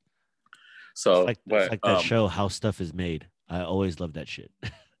 So, it's like that show How Stuff Is Made. I always love that shit.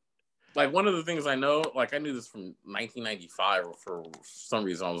 Like one of the things I know, like I knew this from 1995, or for some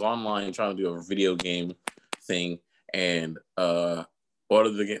reason I was online trying to do a video game thing, and one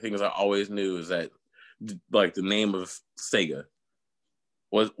of the things I always knew is that like the name of Sega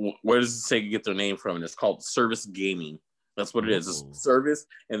was, where does Sega get their name from? And it's called Service Gaming. That's what it is. It's service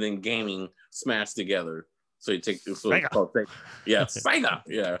and then gaming smashed together. So you take so Sega. It's called Sega. Yeah, Sega.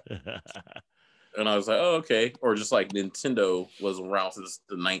 Yeah. And I was like, oh, okay. Or just like Nintendo was around since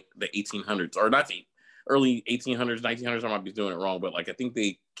the 1800s, or not the early 1800s, 1900s. I might be doing it wrong, but like I think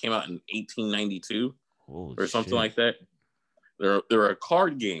they came out in 1892 or something like that. They're a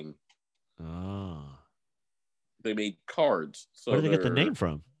card game. Oh. They made cards. So where did they get the name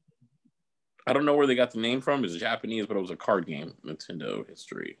from? I don't know where they got the name from. It's Japanese, but it was a card game. Nintendo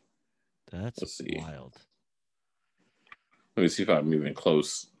history. That's wild. Let me see if I'm even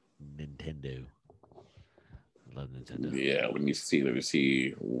close. Nintendo. I love Nintendo. Yeah, let me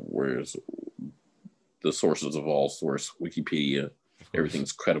see. Where's the sources of all source? Wikipedia.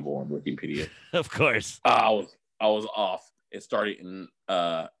 Everything's credible on Wikipedia. Of course. I was off. It started in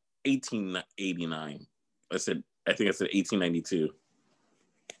 1889. I think I said 1892.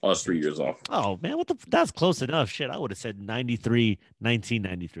 I was 3 years off. Oh man, that's close enough. Shit, I would have said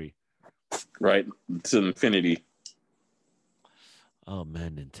 1993. Right, to infinity. Oh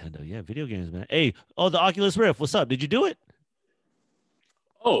man, Nintendo. Yeah, video games, man. Hey, the Oculus Rift. What's up? Did you do it?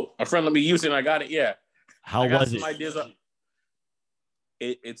 Oh, a friend let me use it and I got it. Yeah. How was it? Ideas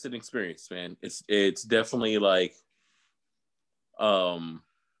it's an experience, man. It's definitely like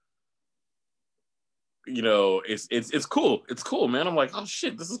it's cool. It's cool, man. I'm like, oh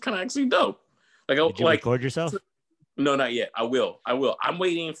shit, this is kind of actually dope. Like, did you record yourself? No, not yet. I will. I'm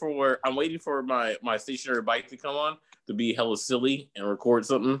waiting for my stationary bike to come on to be hella silly and record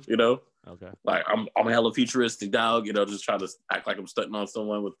something, Okay. Like I'm a hella futuristic dog, just trying to act like I'm stunting on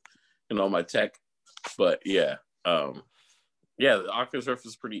someone with, my tech. But yeah, the Oculus Rift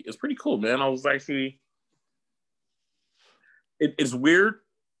is pretty cool, man. I was actually, it's weird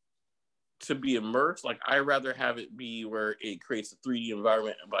to be immersed. Like I rather have it be where it creates a 3D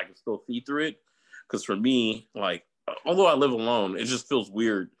environment, but I can still see through it. Because for me, like, although I live alone, it just feels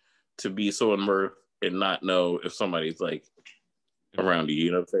weird to be so immersed and not know if somebody's like around you.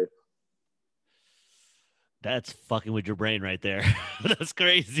 You know what I'm saying? That's fucking with your brain right there. That's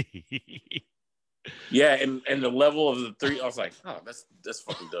crazy. Yeah, and the level of the 3, I was like, oh, that's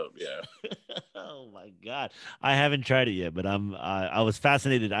fucking dope. Yeah. Oh my god, I haven't tried it yet, but I was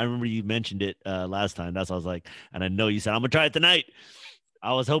fascinated. I remember you mentioned it last time. That's what I was like, and I know you said I'm gonna try it tonight.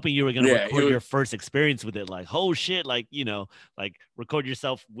 I was hoping you were gonna record your first experience with it, like, oh shit, like like record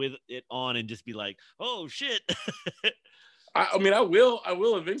yourself with it on and just be like, oh shit. I mean, I will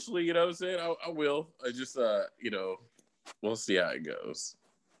eventually. You know what I'm saying? I will. I just we'll see how it goes.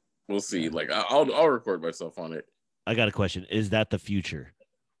 We'll see. Yeah. Like I'll record myself on it. I got a question. Is that the future?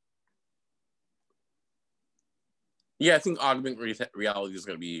 Yeah, I think augmented reality is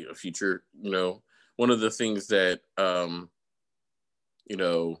going to be a future. One of the things that I mean,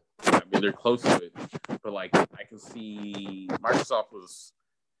 they're close to it, but like I can see Microsoft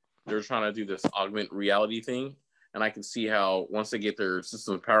they're trying to do this augmented reality thing, and I can see how once they get their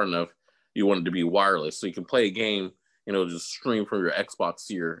system power enough, you want it to be wireless, so you can play a game, just stream from your Xbox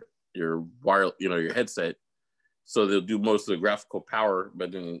to your wire, your headset. So they'll do most of the graphical power,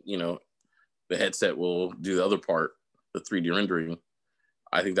 but then the headset will do the other part, the 3D rendering.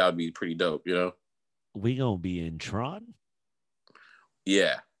 I think that would be pretty dope. We gonna be in Tron.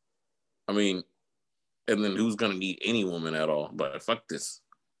 Yeah, I mean, and then who's gonna need any woman at all? But fuck this.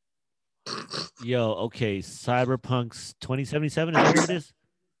 Yo, okay, Cyberpunk's 2077. Is that what it is?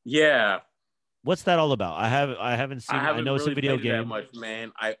 Yeah. What's that all about? I haven't seen. I know really it's a video game. That much,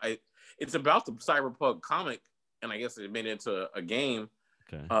 man. It's about the Cyberpunk comic, and I guess it made it into a game.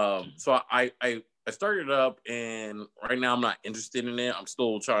 Okay. So I started it up, and right now I'm not interested in it. I'm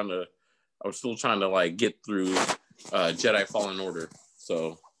still trying to like get through Jedi Fallen Order.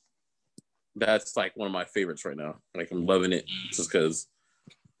 So that's like one of my favorites right now. Like I'm loving it just because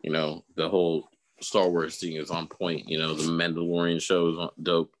the whole Star Wars thing is on point. The Mandalorian show is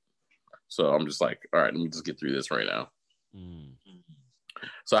dope. So I'm just like, all right, let me just get through this right now.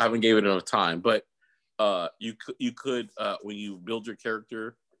 So I haven't gave it enough time, but you could when you build your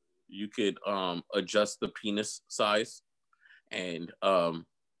character, you could adjust the penis size. And I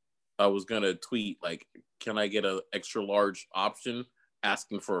was gonna tweet like, can I get an extra large option?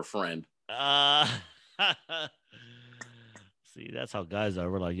 Asking for a friend. See, that's how guys are.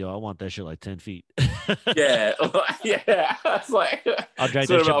 We're like, yo, I want that shit like 10 feet. Yeah, yeah. It's like I'll drag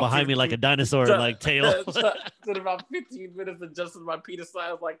so that shit about behind me like a 15, dinosaur, like tail. so about 15 minutes adjusting my penis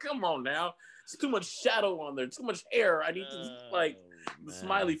size. Like, come on now, it's too much shadow on there, too much hair. I need to like the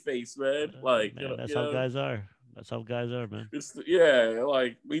smiley face, man. Like, Man, that's how guys are. That's how guys are, man. It's yeah,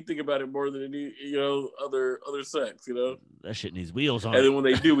 like we think about it more than any, other sex, That shit needs wheels on And it. then when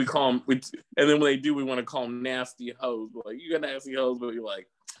they do, we call them. And then when they do, we want to call them nasty hoes. Like, you got nasty hoes, but you're like,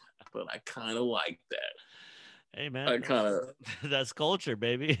 but I kind of like that. Hey, man, I kind of that's culture,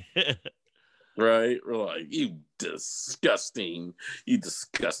 baby. right. We're like, you disgusting. You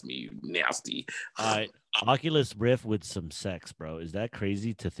disgust me, you nasty. All right, Oculus Rift with some sex, bro. Is that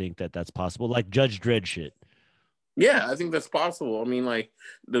crazy to think that that's possible? Like Judge Dredd shit. Yeah, I think that's possible. I mean, like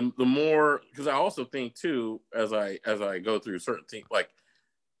the more, because I also think too, as I go through certain things, like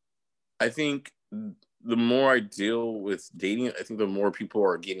I think the more I deal with dating, I think the more people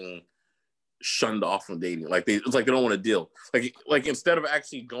are getting shunned off from dating. Like it's like they don't want to deal. Like instead of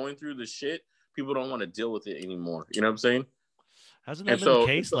actually going through the shit, people don't want to deal with it anymore. You know what I'm saying? Hasn't that been the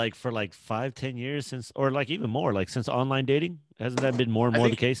case like for like 5-10 years since, or like even more, like since online dating? Hasn't that been more and more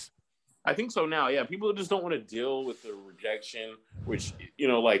the case? I think so now. Yeah, people just don't want to deal with the rejection, which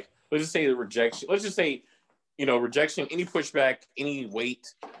like let's just say the rejection. Let's just say rejection, any pushback, any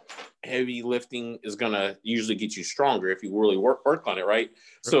weight, heavy lifting is gonna usually get you stronger if you really work on it, right?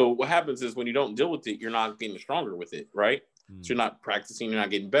 So what happens is when you don't deal with it, you're not getting stronger with it, right? So you're not practicing, you're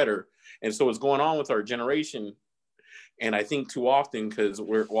not getting better. And so what's going on with our generation, and I think too often, because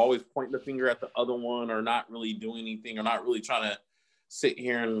we're always pointing the finger at the other one or not really doing anything or not really trying to sit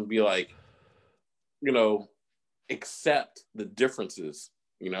here and be like, accept the differences.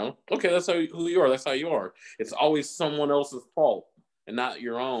 Okay, that's who you are. That's how you are. It's always someone else's fault and not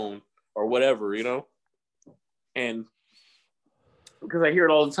your own or whatever, And because I hear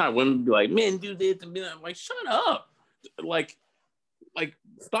it all the time, women be like, "Men do this," and be like, "Shut up!" Like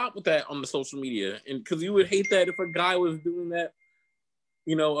stop with that on the social media, and because you would hate that if a guy was doing that,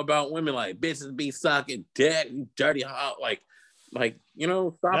 about women, like bitches be sucking dick, you dirty hot, stop that's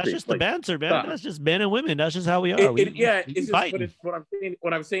it. That's just the banter, man. Stop. That's just men and women. That's just how we are. It's just, but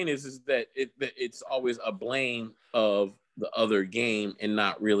what I'm saying is that it's always a blame of the other game and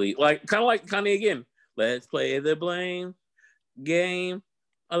not really like Kanye again. Let's play the blame game.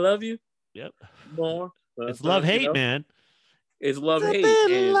 I love you. Yep. More. It's love hate, man. It's love hate.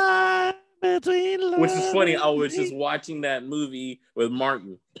 Which is funny. I was just watching that movie with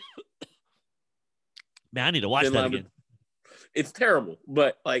Martin. Man, I need to watch that again. It's terrible,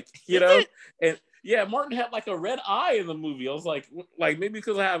 but and yeah, Martin had like a red eye in the movie. I was like maybe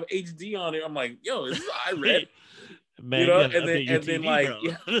because I have HD on it, I'm like, yo, is this eye red? Man, and then like,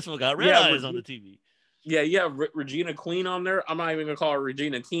 yeah, this one got red eyes on the TV. Yeah, Regina Queen on there. I'm not even gonna call her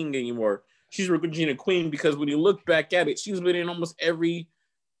Regina King anymore. She's Regina Queen because when you look back at it, she's been in almost every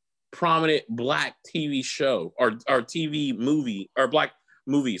prominent black TV show or TV movie or black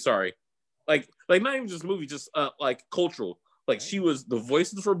movie. Sorry, like not even just movie, just like cultural. Like she was the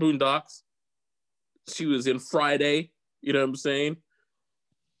voices for Boondocks. She was in Friday. You know what I'm saying?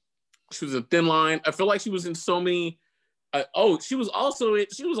 She was in Thin Line. I feel like she was in so many. She was also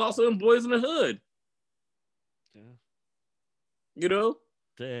in Boys in the Hood. Yeah.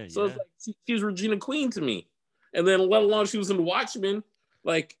 So it's like she was Regina Queen to me, and then let alone she was in Watchmen.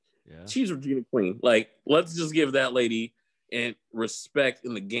 Like she's Regina Queen. Like let's just give that lady and respect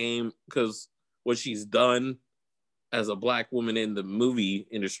in the game because what she's done as a black woman in the movie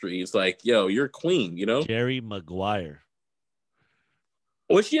industry is like, yo, you're queen. Jerry Maguire.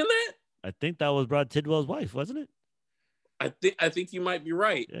 Was she in that? I think that was Rod Tidwell's wife, wasn't it? I think you might be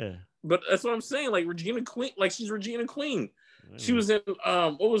right. Yeah. But that's what I'm saying. Like Regina Queen, like she's Regina Queen. She was in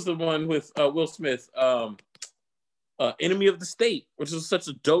what was the one with Will Smith? Enemy of the State, which is such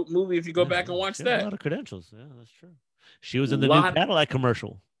a dope movie. If you go back and watch that, a lot of credentials. Yeah, that's true. She was in the new Cadillac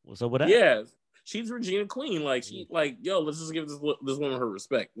commercial. What's up with that? Yeah, she's Regina Queen. Like she, yo, let's just give this woman her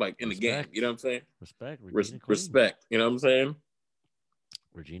respect. Like in the game, you know what I'm saying? Respect, respect. You know what I'm saying?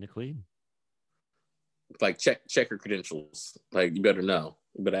 Regina Queen. Like check her credentials. Like you better know.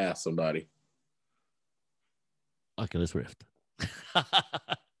 You better ask somebody. Oculus Rift.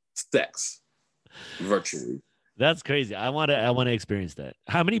 Sex virtually. That's crazy. I want to experience that.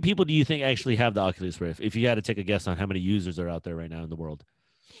 How many people do you think actually have the Oculus Rift? If you had to take a guess on how many users are out there right now in the world.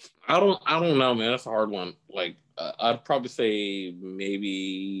 I don't know, man. That's a hard one. Like I'd probably say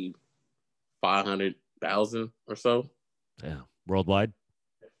maybe 500,000 or so. Yeah. Worldwide,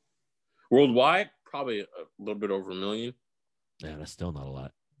 probably a little bit over 1 million. Yeah, that's still not a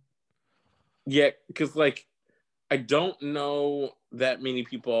lot. Yeah, because like I don't know that many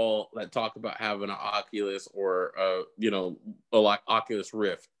people that talk about having an Oculus or a like Oculus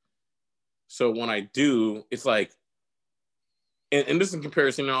Rift. So when I do, it's like, and this is in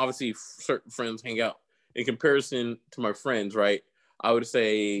comparison. And obviously, certain friends hang out. In comparison to my friends, right? I would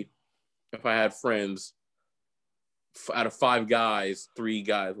say if I had friends, out of 5 guys, 3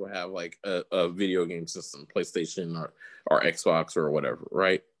 guys would have like a video game system, PlayStation or Xbox or whatever,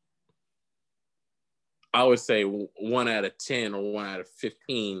 right? I would say 1 out of 10 or 1 out of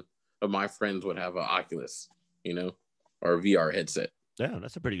 15 of my friends would have an Oculus, or a VR headset. Yeah,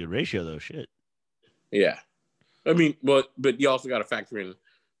 that's a pretty good ratio, though. Shit. Yeah, I mean, but you also got to factor in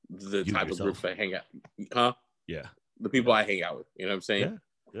the type yourself. of groups I hang out, huh? Yeah, the people I hang out with. You know what I'm saying?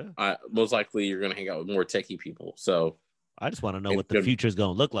 Yeah. Most likely, you're gonna hang out with more techie people. So I just want to know what the future is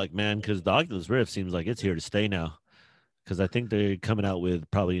going to look like, man. Because the Oculus Rift seems like it's here to stay now. Because I think they're coming out with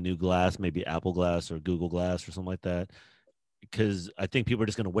probably a new glass, maybe Apple Glass or Google Glass or something like that. Because I think people are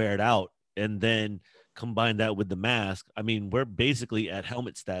just going to wear it out and then combine that with the mask. I mean, we're basically at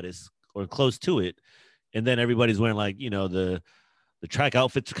helmet status or close to it. And then everybody's wearing like, the track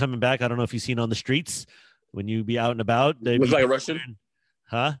outfits are coming back. I don't know if you've seen on the streets when you be out and about. Looks like a Russian.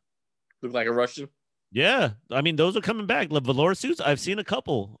 Huh? Look like a Russian. Yeah, I mean, those are coming back. The velour suits, I've seen a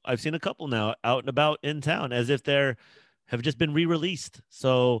couple now out and about in town as if have just been re-released.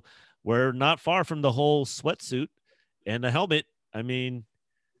 So we're not far from the whole sweatsuit and the helmet. I mean,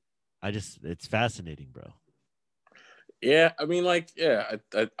 it's fascinating, bro. Yeah, I mean, like, yeah,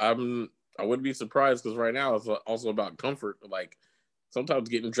 I wouldn't be surprised because right now it's also about comfort. Like, sometimes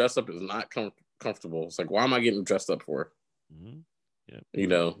getting dressed up is not comfortable. It's like, why am I getting dressed up for? Mm-hmm.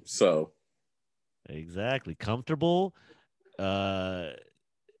 Yeah, so exactly comfortable,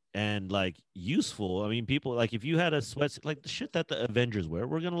 and like useful. I mean, people like if you had a sweatsuit like the shit that the Avengers wear,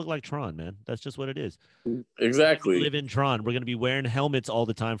 we're gonna look like Tron, man. That's just what it is. Exactly. We live in Tron. We're gonna be wearing helmets all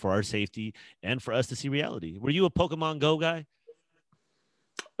the time for our safety and for us to see reality. Were you a Pokemon Go guy?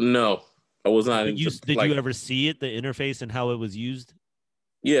 No, I was not. Did you ever see it, the interface and how it was used?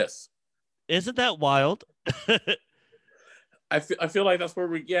 Yes. Isn't that wild? I feel like that's where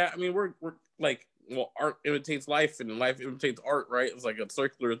we're like, well, art imitates life and life imitates art, right? It's like a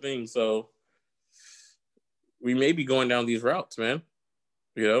circular thing. So we may be going down these routes, man.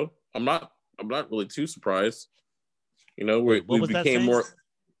 I'm not really too surprised. We became more.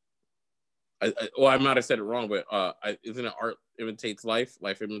 I might have said it wrong, but isn't it art imitates life?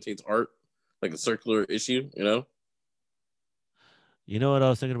 Life imitates art, like a circular issue. You know what I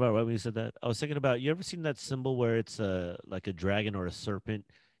was thinking about right when you said that? I was thinking about, you ever seen that symbol where it's like a dragon or a serpent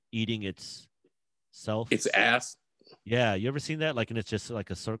eating its self? Its ass? Yeah. You ever seen that? Like, and it's just like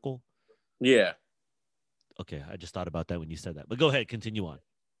a circle? Yeah. Okay. I just thought about that when you said that. But go ahead. Continue on.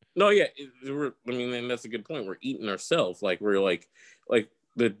 No, yeah. And that's a good point. We're eating ourselves. Like, we're like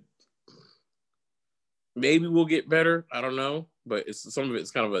maybe we'll get better. I don't know. But some of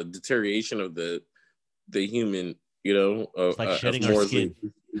it's kind of a deterioration of the human, it's like shedding our skin.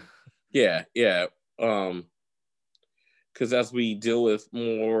 Yeah. Because as we deal with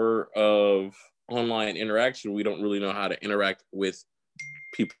more of online interaction, we don't really know how to interact with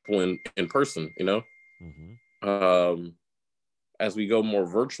people in person. Mm-hmm. As we go more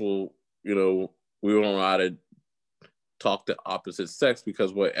virtual, we don't know how to talk to opposite sex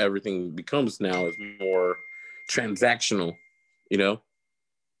because what everything becomes now is more transactional.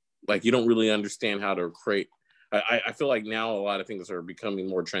 Like you don't really understand how to create. I feel like now a lot of things are becoming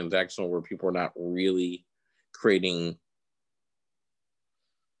more transactional where people are not really creating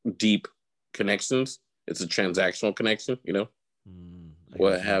deep connections. It's a transactional connection,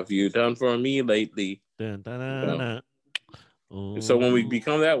 what have you done for me lately? Dun, dun, dun, dun. So when we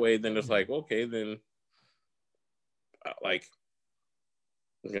become that way, then it's like, okay, then like,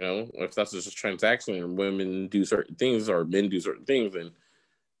 if that's just a transaction and women do certain things or men do certain things, then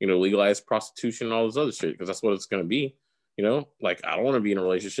legalize prostitution and all this other shit because that's what it's going to be. Like I don't want to be in a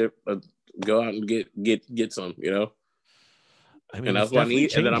relationship. Go out and get some. I mean, and that's what I need.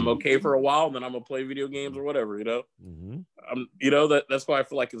 Changing. And then I'm okay for a while. And then I'm gonna play video games or whatever. Mm-hmm. That's why I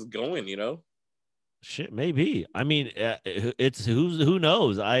feel like it's going. Shit, maybe. I mean, it's who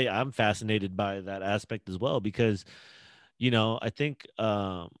knows. I'm fascinated by that aspect as well because, I think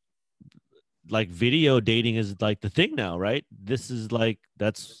like video dating is like the thing now, right? This is like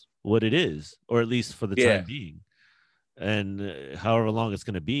that's what it is, or at least for the time being. And however long it's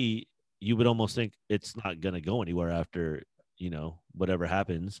going to be, you would almost think it's not going to go anywhere after, whatever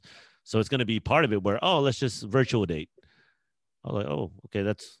happens. So it's going to be part of it where, oh, let's just virtual date. I'm like, oh, okay,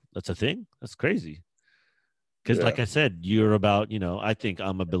 that's a thing. That's crazy. Because, Yeah. like I said, you're about, I think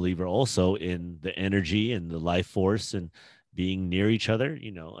I'm a believer also in the energy and the life force and being near each other,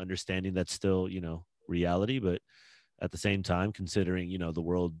 understanding that's still, reality. But at the same time, considering, the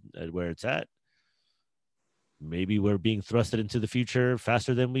world at where it's at, maybe we're being thrusted into the future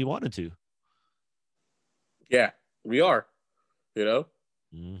faster than we wanted to. Yeah, we are, you know,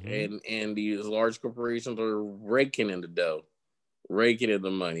 Mm-hmm. and these large corporations are raking in the dough, raking in the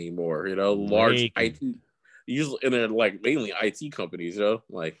money more, large Raking. IT, usually, and they're like mainly IT companies,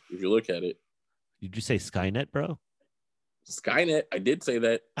 like if you look at it. Did you say Skynet, bro? Skynet, I did say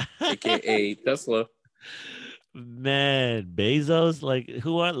that, aka Tesla. Man, Bezos, like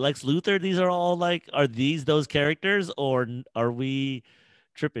who are Lex Luthor? These are all like, are these those characters or are we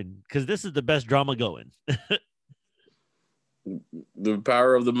tripping? Because this is the best drama going. The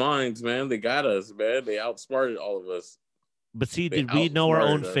power of the minds, man. They got us, man. They outsmarted all of us. But see, They did we know our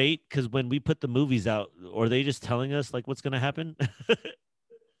own outsmarted us. fate? Because when we put the movies out, or are they just telling us like what's gonna happen?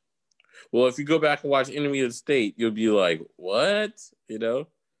 Well, if you go back and watch Enemy of the State, you'll be like, what?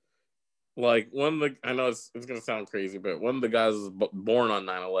 Like one of the, I know it's gonna sound crazy, but one of the guys was born on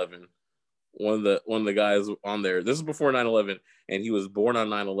 9/11. One of the guys on there. This is before 9/11, and he was born on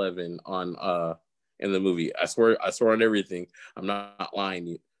 9/11 on in the movie. I swear on everything. I'm not lying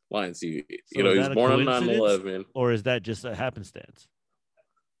to you. So is He was that a born on coincidence, 9/11. or is that just a happenstance?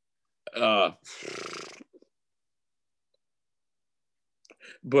 Uh,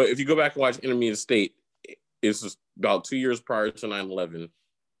 but if you go back and watch Enemy of the State, it's just about 2 years prior to 9/11.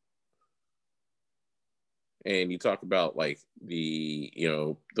 And you talk about like the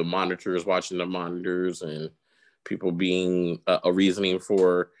monitors, watching the monitors, and people being a reasoning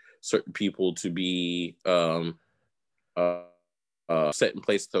for certain people to be uh, set in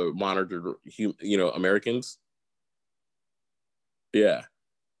place to monitor Americans. Yeah,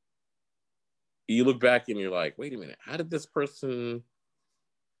 you look back and you're like, wait a minute, how did this person,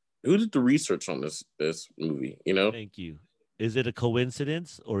 who did the research on this movie, Thank you. Is it a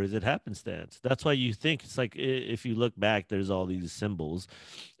coincidence or is it happenstance? That's why you think it's like if you look back, there's all these symbols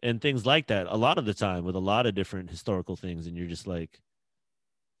and things like that a lot of the time with a lot of different historical things. And you're just like,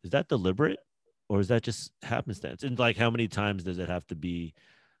 is that deliberate or is that just happenstance? And like, how many times does it have to be,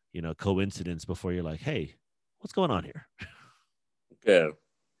 coincidence before you're like, hey, what's going on here? Yeah,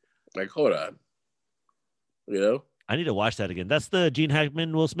 like hold on, I need to watch that again. That's the Gene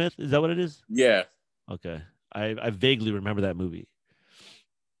Hackman, Will Smith. Is that what it is? yeah. Okay. I vaguely remember that movie.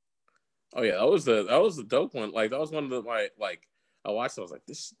 Oh yeah, that was a dope one. Like that was one of the like I watched it, I was like,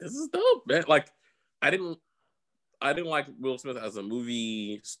 this is dope, man. Like I didn't I didn't like Will Smith as a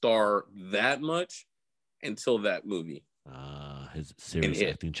movie star that much until that movie His and serious Hit.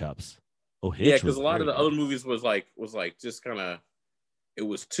 acting chops. Oh, Yeah, Hitch because was a lot of very the other good. movies was like just kind of, it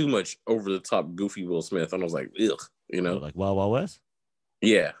was too much over the top goofy Will Smith, and I was like, ugh. Like Wild Wild West.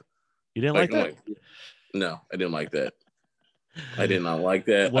 Yeah, You didn't like like I'm that? like, no, I didn't like that. I did not like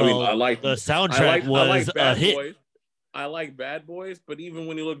that. I mean, Well, the I soundtrack like, I was like a Bad hit. Boys. I like Bad Boys, but even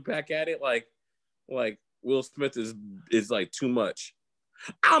when you look back at it, like Will Smith is like too much.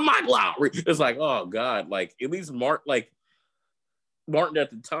 I'm Mike Lowry. It's like, oh god, like at least Martin at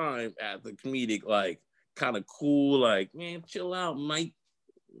the time at the comedic, like kind of cool, like man, chill out, Mike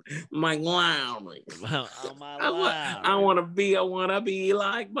Lowry. Oh my I Lowry. want to be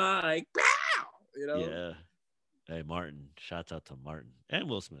like Mike. Yeah. Hey, Martin. Shouts out to Martin and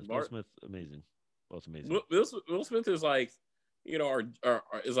Will Smith. Will Martin. Smith, amazing. Both amazing. Will Smith is like, our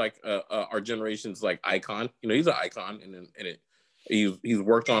is like our generation's like icon. He's an icon, and he's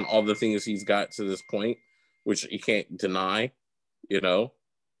worked on all the things he's got to this point, which you can't deny. You know,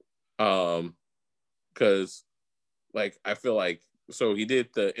 because like I feel like, so he did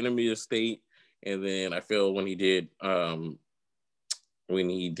the Enemy of the State, and then I feel when he did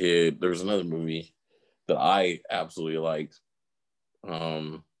there's another movie that I absolutely liked.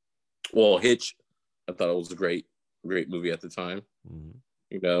 Well, Hitch, I thought it was a great movie at the time.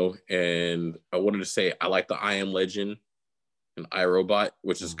 Mm-hmm. And I wanted to say I like the I Am Legend and iRobot,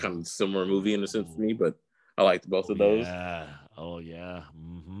 which is kind of a similar movie in a sense to me, but I liked both Oh of those. yeah. Oh yeah.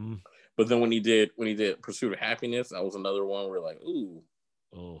 Mm-hmm. But then when he did Pursuit of Happiness, that was another one where like, ooh,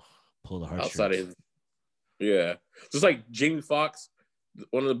 Oh, pull the outside of heartstrings. his, yeah, just like Jamie Foxx.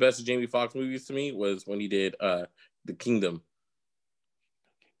 One of the best Jamie Foxx movies to me was when he did The Kingdom.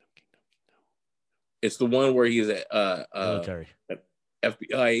 It's the one where he's Military. an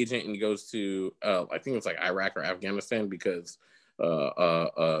FBI agent and he goes to I think it's like Iraq or Afghanistan because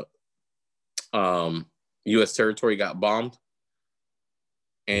U.S. territory got bombed,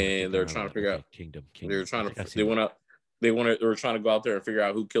 Oh, I and think I they're remember trying to that. figure Okay, out. Kingdom. They're I trying think to. I've They seen went that. up. They were trying to go out there and figure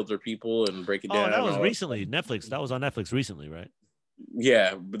out who killed their people and break it Oh, down. that was recently. Netflix. That was on Netflix recently, right?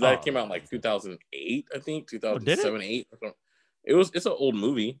 Yeah, but that came out in like 2008, I think, 2007, 8. It's an old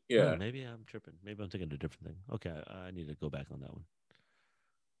movie. Yeah. Maybe I'm tripping. Maybe I'm thinking a different thing. Okay, I need to go back on that one.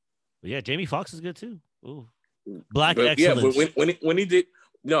 But yeah, Jamie Foxx is good too. Ooh. Black excellence. Yeah, but when he did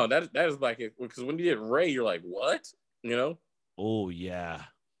that is like it, because when he did Ray, you're like, what? You know? Oh yeah.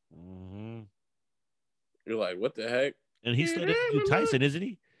 Mm-hmm. You're like, what the heck? And he's still do Tyson, isn't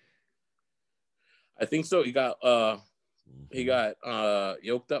he? I think so. He got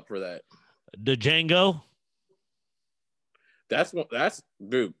yoked up for that. The Django. That's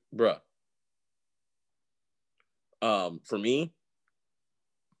dude, bruh. For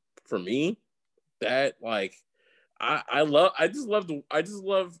me, that like I just love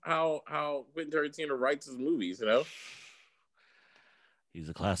how Quentin Tarantino writes his movies, you know? He's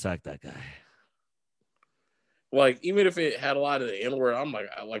a class act, that guy. Like, even if it had a lot of the N-word, I'm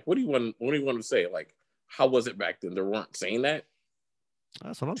like, what do you want to say? Like, how was it back then? They weren't saying that.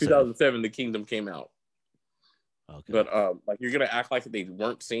 That's what I'm 2007, saying. The Kingdom came out. Okay. But like, you're gonna act like they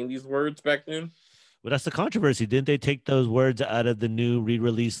weren't saying these words back then? But that's the controversy. Didn't they take those words out of the new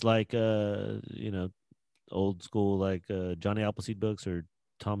re-release, like old school, like Johnny Appleseed books or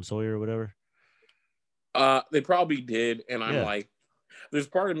Tom Sawyer or whatever? They probably did, and I'm like, there's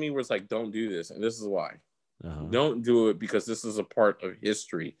part of me where it's like, don't do this, and this is why. Don't do it, because this is a part of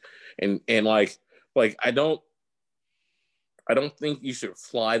history, and like I don't think you should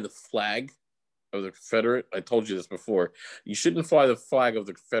fly the flag of the Confederate. I told you this before. You shouldn't fly the flag of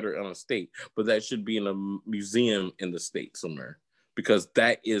the Confederate on a state, but that should be in a museum in the state somewhere, because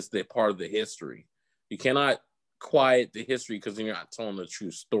that is the part of the history. You cannot quiet the history because then you're not telling the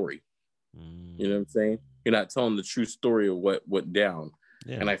true story. You know what I'm saying? You're not telling the true story of what went down.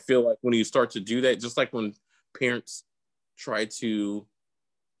 Yeah. And I feel like when you start to do that, just like when parents try to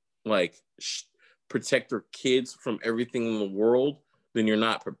like protect their kids from everything in the world, then you're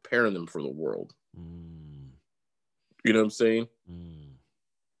not preparing them for the world. You know what I'm saying?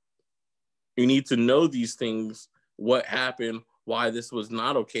 You need to know these things, what happened, why this was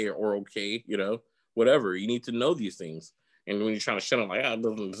not okay or okay, you know, whatever. You need to know these things. And when you're trying to shut them, like, it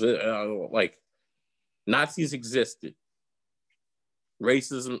doesn't exist, like, Nazis existed.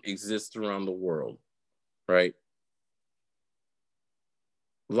 Racism exists around the world, right?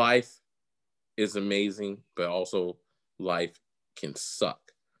 Life is amazing, but also life can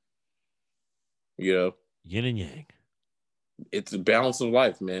suck. You know? Yin and yang. It's a balance of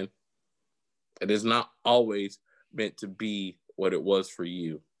life, man. It is not always meant to be what it was for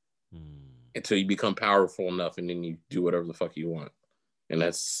you until you become powerful enough, and then you do whatever the fuck you want. And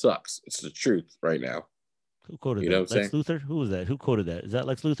that sucks. It's the truth right now. Who quoted that? Lex Luthor? Who was that? Who quoted that? Is that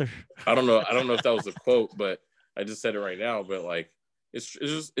Lex Luthor? I don't know. I don't know if that was a quote, but I just said it right now. But like, it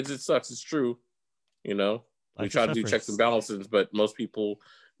sucks. It's true. You know, we try to do checks and balances, but most people,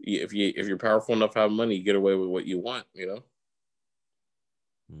 if you're powerful enough to have money, you get away with what you want. You know.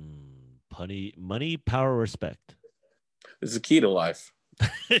 Money, power, respect. It's the key to life.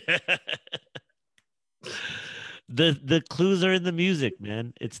 The clues are in the music,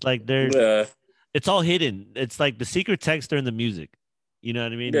 man. It's like it's all hidden. It's like the secret texts are in the music. You know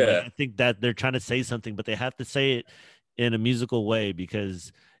what I mean? Yeah. Like, I think that they're trying to say something, but they have to say it in a musical way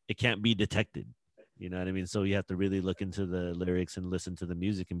because it can't be detected. You know what I mean? So you have to really look into the lyrics and listen to the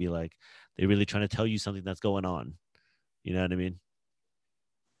music and be like, they're really trying to tell you something that's going on. You know what I mean?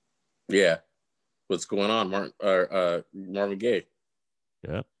 Yeah. What's going on, Marvin Gaye?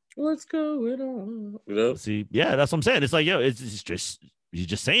 Yeah. What's going on? You know? See, yeah, that's what I'm saying. It's like, it's just, you're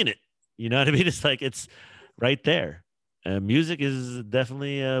just saying it. You know what I mean? It's like, it's right there. Music is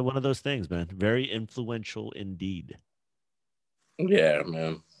definitely one of those things, man. Very influential indeed. Yeah,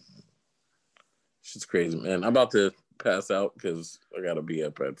 man. Shit's crazy, man. I'm about to pass out because I got to be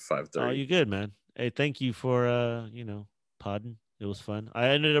up at 5:30. Oh, you good, man. Hey, thank you for, podding. It was fun. I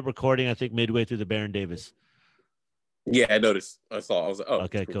ended up recording, I think, midway through the Baron Davis. Yeah, I noticed. I saw. I was like, oh,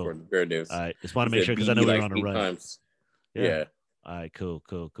 okay, cool. Baron Davis. All right. Just want to make sure because I know we were on a run. Times. Yeah. All right, cool.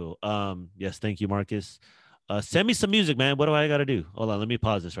 Yes, thank you, Marcus. Send me some music, man. What do I got to do? Hold on, let me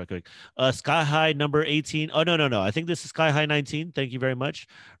pause this right quick. Sky High number 18. Oh, no. I think this is Sky High 19. Thank you very much.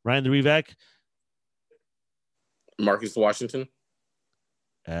 Ryan the Revac. Marcus Washington.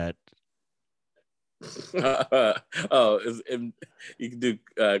 At you can do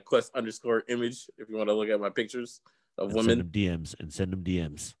quest _image if you want to look at my pictures of women. Send them DMs.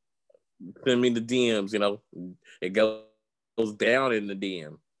 Send me the DMs. You know, it goes down in the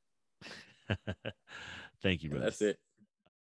DM. Thank you, bro. That's it.